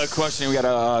got a question. We got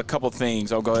a couple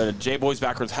things. I'll go ahead. J-Boy's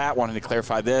backwards hat wanted to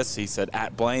clarify this. He said,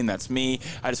 at Blaine, that's me.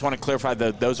 I just want to clarify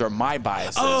that those are my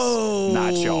biases,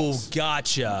 not y'all's.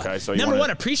 Gotcha. Okay, so Number one,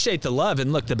 appreciate the love.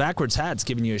 And look, the backwards hat's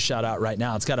giving you a shout out right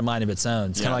now. It's got a mind of its own.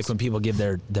 It's kind of like when people give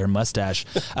their mustache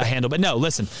a handle. But no,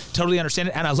 listen, totally understand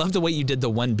it. And I love the way you did the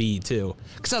 1B too.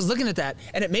 Because I was looking at that,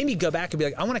 and it made me go back and be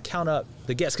like, I want to count up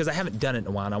the guests because I haven't done it in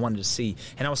a while, and I wanted to see.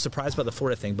 And I was surprised by the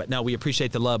Florida thing. But no, we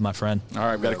appreciate the love, my friend. All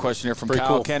right, we've got a question here from Pretty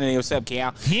Kyle cool. Kennedy. What's up,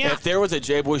 Kyle? Yeah. If there was a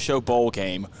J-Boy Show bowl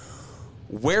game,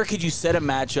 where could you set a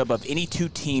matchup of any two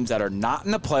teams that are not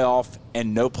in the playoff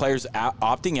and no players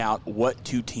opting out? What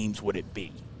two teams would it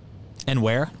be? And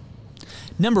where?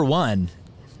 Number one,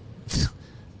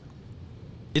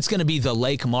 it's going to be the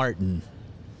Lake Martin.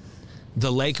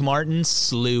 The Lake Martin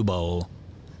Slough Bowl.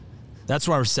 That's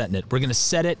where we're setting it. We're going to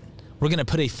set it. We're going to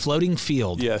put a floating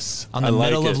field on the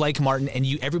middle of Lake Martin, and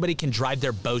everybody can drive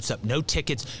their boats up. No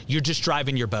tickets. You're just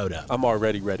driving your boat up. I'm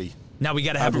already ready. Now we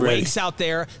got to have wakes out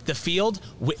there. The field,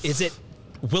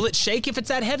 will it shake if it's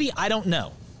that heavy? I don't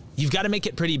know. You've got to make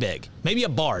it pretty big. Maybe a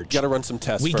barge. Got to run some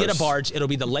tests We first. get a barge. It'll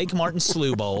be the Lake Martin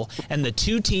Slough Bowl, and the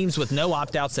two teams with no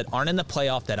opt-outs that aren't in the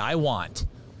playoff that I want,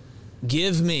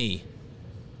 give me,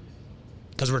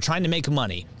 because we're trying to make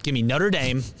money, give me Notre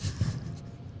Dame.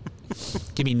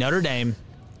 Give me Notre Dame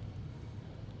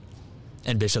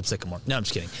and Bishop Sycamore. No, I'm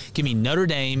just kidding. Give me Notre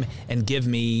Dame and give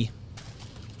me,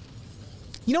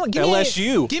 you know what? Give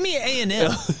LSU. Give me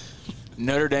A&M.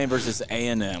 Notre Dame versus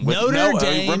A&M. Notre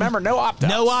Dame. Remember, no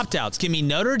opt-outs. No opt-outs. Give me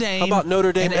Notre Dame. How about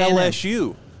Notre Dame and A&M?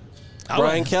 LSU?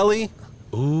 Brian Kelly?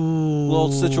 Ooh. Little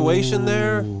situation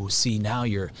there. See, now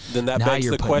you're. Then that now begs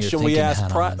you're the putting your question we thinking asked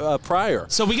hat on. prior.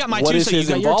 So we got my What two, is so you his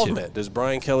got your two. involvement? Does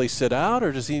Brian Kelly sit out,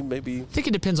 or does he maybe? I think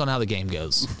it depends on how the game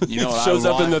goes. You know what shows I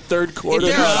would up in want? the third quarter?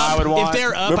 If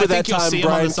they're up, Remember I think you'll that see time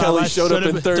them on Brian the Kelly sideline. showed up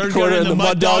in third quarter and the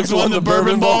Mud Dogs won the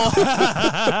Bourbon Bowl?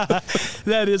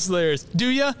 That is hilarious. Do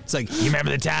ya? It's like, you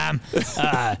remember the time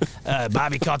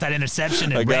Bobby caught that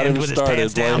interception and ran with his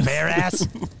pants down, bare ass?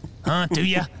 Huh? Do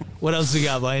ya? What else we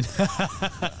got, Blaine?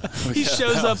 He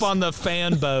shows up on the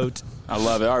fan boat. I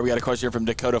love it. All right, we got a question here from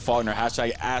Dakota Faulkner.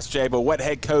 Hashtag Ask Jay, but what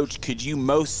head coach could you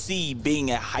most see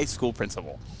being a high school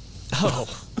principal? Oh.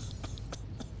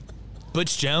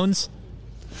 Butch Jones?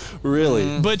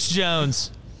 Really? Butch Jones.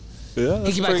 Yeah, that's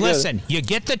He's like, pretty listen, you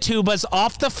get the tubas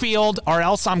off the field or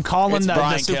else I'm calling It's the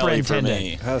Brian Kelly for superintendent.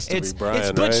 me. Has to It's be Brian,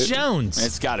 it's Butch right? Jones.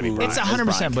 It's got to be Brian. It's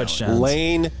 100% Butch Kelly. Jones.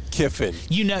 Lane Kiffin.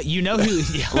 You know who?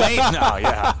 Yeah. Lane, no,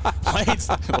 yeah. Lane's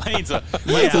a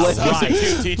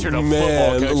substitute teacher to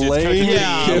Man, football coach. Lane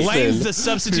Yeah, Kiffin. Lane's the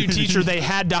substitute teacher they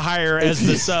had to hire as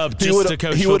the sub He just would, to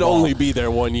coach he football. would only be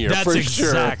there 1 year, That's for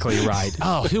exactly sure. right.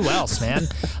 Oh, who else, man?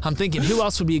 I'm thinking, who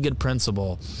else would be a good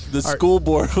principal? The school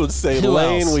board would say, Who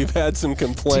Lane, else? we've had some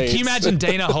complaints. Can you imagine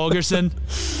Dana Holgerson?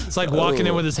 It's like walking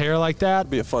in with his hair like that.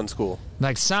 Be a fun school.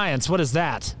 Like, science, what is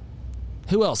that?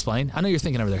 Who else, Blaine? I know you're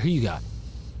thinking over there. Who you got?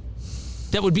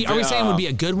 That would be, are we saying would be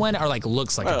a good one or like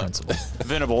looks like a principal?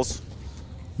 Venables.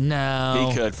 No.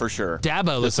 He could, for sure.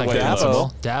 Dabo looks like a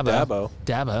Dabo. principal.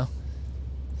 Dabo.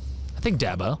 I think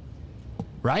Dabo.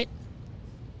 Right?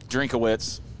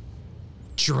 Drinkowitz.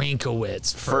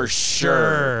 Drinkowitz. For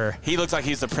sure. He looks like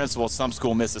he's the principal of some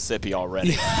school in Mississippi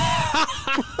already.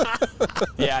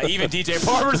 Yeah, even DJ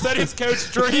Barber said he's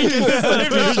coach Drink.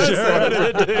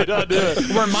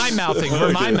 We're mouthing.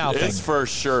 We're mouthing. It's for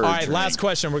sure. All right, Drink. last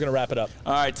question. We're going to wrap it up.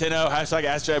 All right, 10-0, hashtag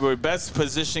Ask Jay, best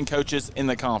position coaches in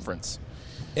the conference.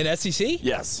 In SEC?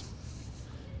 Yes.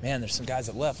 Man, there's some guys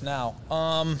that left now.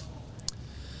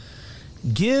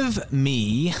 Give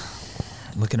me,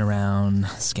 looking around,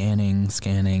 scanning.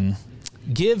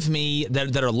 Give me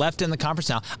that are left in the conference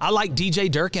now. I like DJ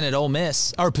Durkin at Ole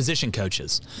Miss, our position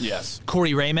coaches. Yes.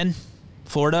 Corey Raymond,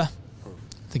 Florida.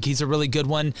 I think he's a really good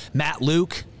one. Matt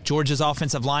Luke, Georgia's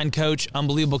offensive line coach,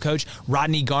 unbelievable coach.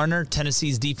 Rodney Garner,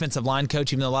 Tennessee's defensive line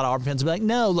coach, even though a lot of Auburn fans will be like,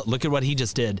 no, look at what he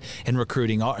just did in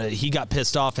recruiting. He got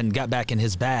pissed off and got back in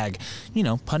his bag. You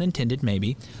know, pun intended,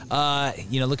 maybe.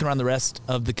 Looking around the rest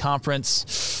of the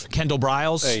conference, Kendall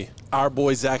Briles. Hey, our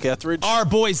boy Zach Etheridge.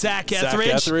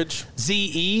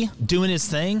 ZE doing his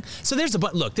thing. So there's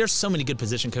there's so many good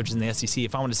position coaches in the SEC.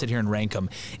 If I want to sit here and rank them,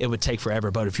 it would take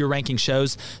forever. But if you're ranking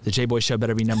shows, the Jboy Show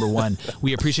better be number one.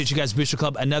 We appreciate you guys, Booster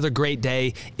Club. Another great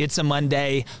day. It's a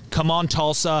Monday. Come on,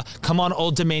 Tulsa. Come on,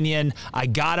 Old Dominion. I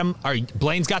got him.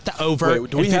 Blaine's got the over.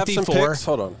 Wait, do we have some 54. picks?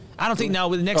 Hold on. I don't think,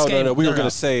 with the next game. No. We were going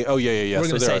to say, yeah. We're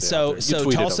going to say, so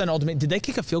Tulsa and Old Dominion, did they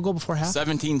kick a field goal before half?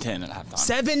 17-10 at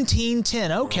halftime.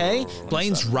 17-10, okay.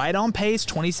 Blaine's right on pace,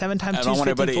 27 times 2 is 54. I don't want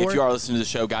everybody, if you are listening to the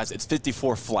show, guys, it's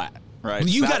 54 flat. Right. Well,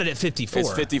 you got it at 54.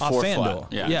 It's 54 off FanDuel.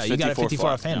 flat. Yeah, you got it at 54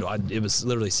 flat. off FanDuel. It was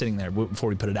literally sitting there before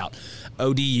we put it out.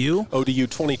 ODU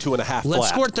 22 and a half flat. Let's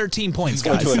score 13 points,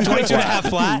 guys. 22 and a half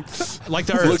flat. Like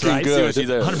the Earth, looking right? Good.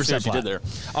 100% flat. Did there.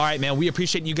 All right, man. We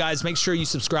appreciate you guys. Make sure you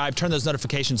subscribe. Turn those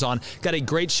notifications on. Got a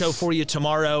great show for you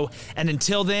tomorrow. And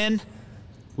until then,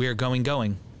 we are going.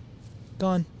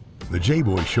 Gone. The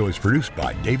Jboy Show is produced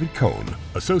by David Cohn.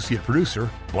 Associate producer,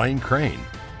 Blaine Crane.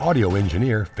 Audio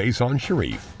engineer, Faison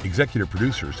Sharif. Executive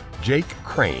producers, Jake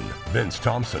Crane, Vince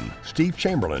Thompson, Steve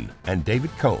Chamberlain, and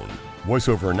David Cohn.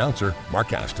 Voiceover announcer,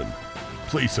 Mark Aston.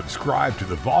 Please subscribe to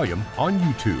The Volume on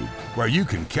YouTube, where you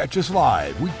can catch us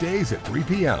live weekdays at 3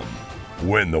 p.m.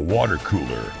 Win the water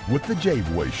cooler with The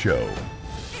Jboy Show.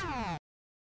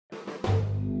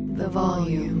 The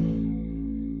Volume.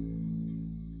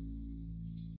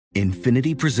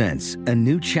 Infiniti presents a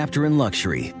new chapter in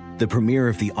luxury. The premiere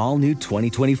of the all-new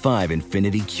 2025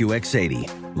 Infiniti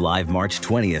QX80, live March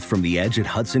 20th from the Edge at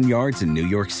Hudson Yards in New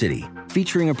York City,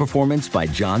 featuring a performance by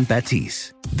John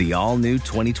Batiste. The all-new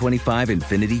 2025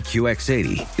 Infiniti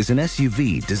QX80 is an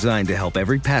SUV designed to help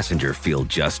every passenger feel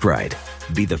just right.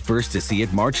 Be the first to see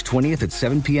it March 20th at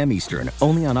 7 p.m. Eastern,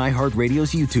 only on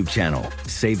iHeartRadio's YouTube channel.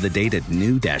 Save the date at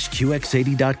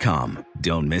new-QX80.com.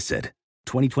 Don't miss it.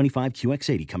 2025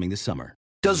 QX80 coming this summer.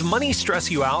 Does money stress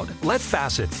you out? Let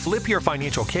Facet flip your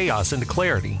financial chaos into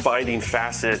clarity. Finding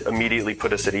Facet immediately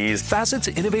put us at ease. Facet's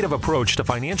innovative approach to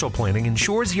financial planning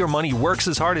ensures your money works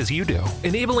as hard as you do,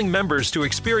 enabling members to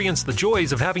experience the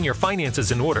joys of having your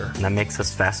finances in order. And that makes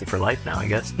us Facet for life now, I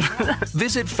guess.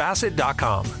 Visit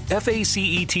Facet.com,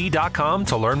 FACET.com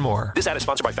to learn more. This ad is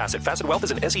sponsored by Facet. Facet Wealth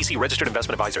is an SEC registered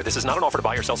investment advisor. This is not an offer to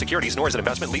buy or sell securities, nor is it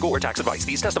investment, legal, or tax advice.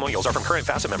 These testimonials are from current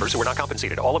Facet members who are not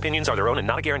compensated. All opinions are their own and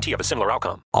not a guarantee of a similar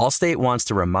outcome. Allstate wants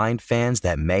to remind fans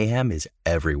that mayhem is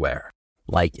everywhere.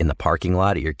 Like in the parking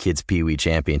lot at your kid's Pee Wee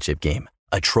Championship game.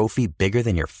 A trophy bigger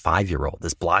than your 5-year-old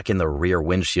is blocking the rear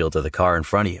windshield of the car in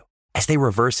front of you. As they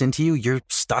reverse into you, you're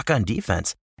stuck on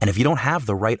defense. And if you don't have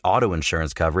the right auto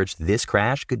insurance coverage, this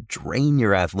crash could drain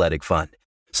your athletic fund.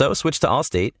 So switch to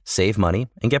Allstate, save money,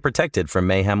 and get protected from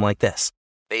mayhem like this.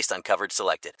 Based on coverage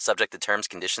selected, subject to terms,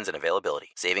 conditions, and availability.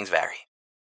 Savings vary.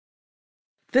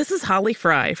 This is Holly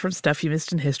Fry from Stuff You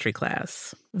Missed in History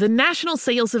Class. The national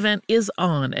sales event is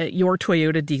on at your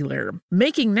Toyota dealer,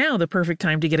 making now the perfect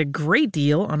time to get a great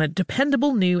deal on a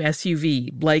dependable new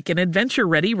SUV, like an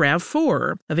adventure-ready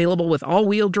RAV4. Available with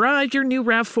all-wheel drive, your new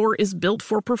RAV4 is built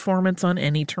for performance on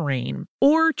any terrain.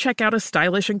 Or check out a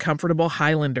stylish and comfortable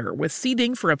Highlander with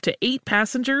seating for up to 8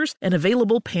 passengers and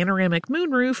available panoramic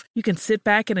moonroof. You can sit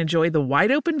back and enjoy the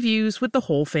wide-open views with the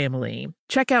whole family.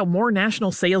 Check out more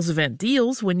national sales event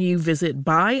deals when you visit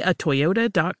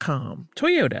buyatoyota.com.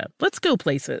 Toyota, let's go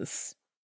places.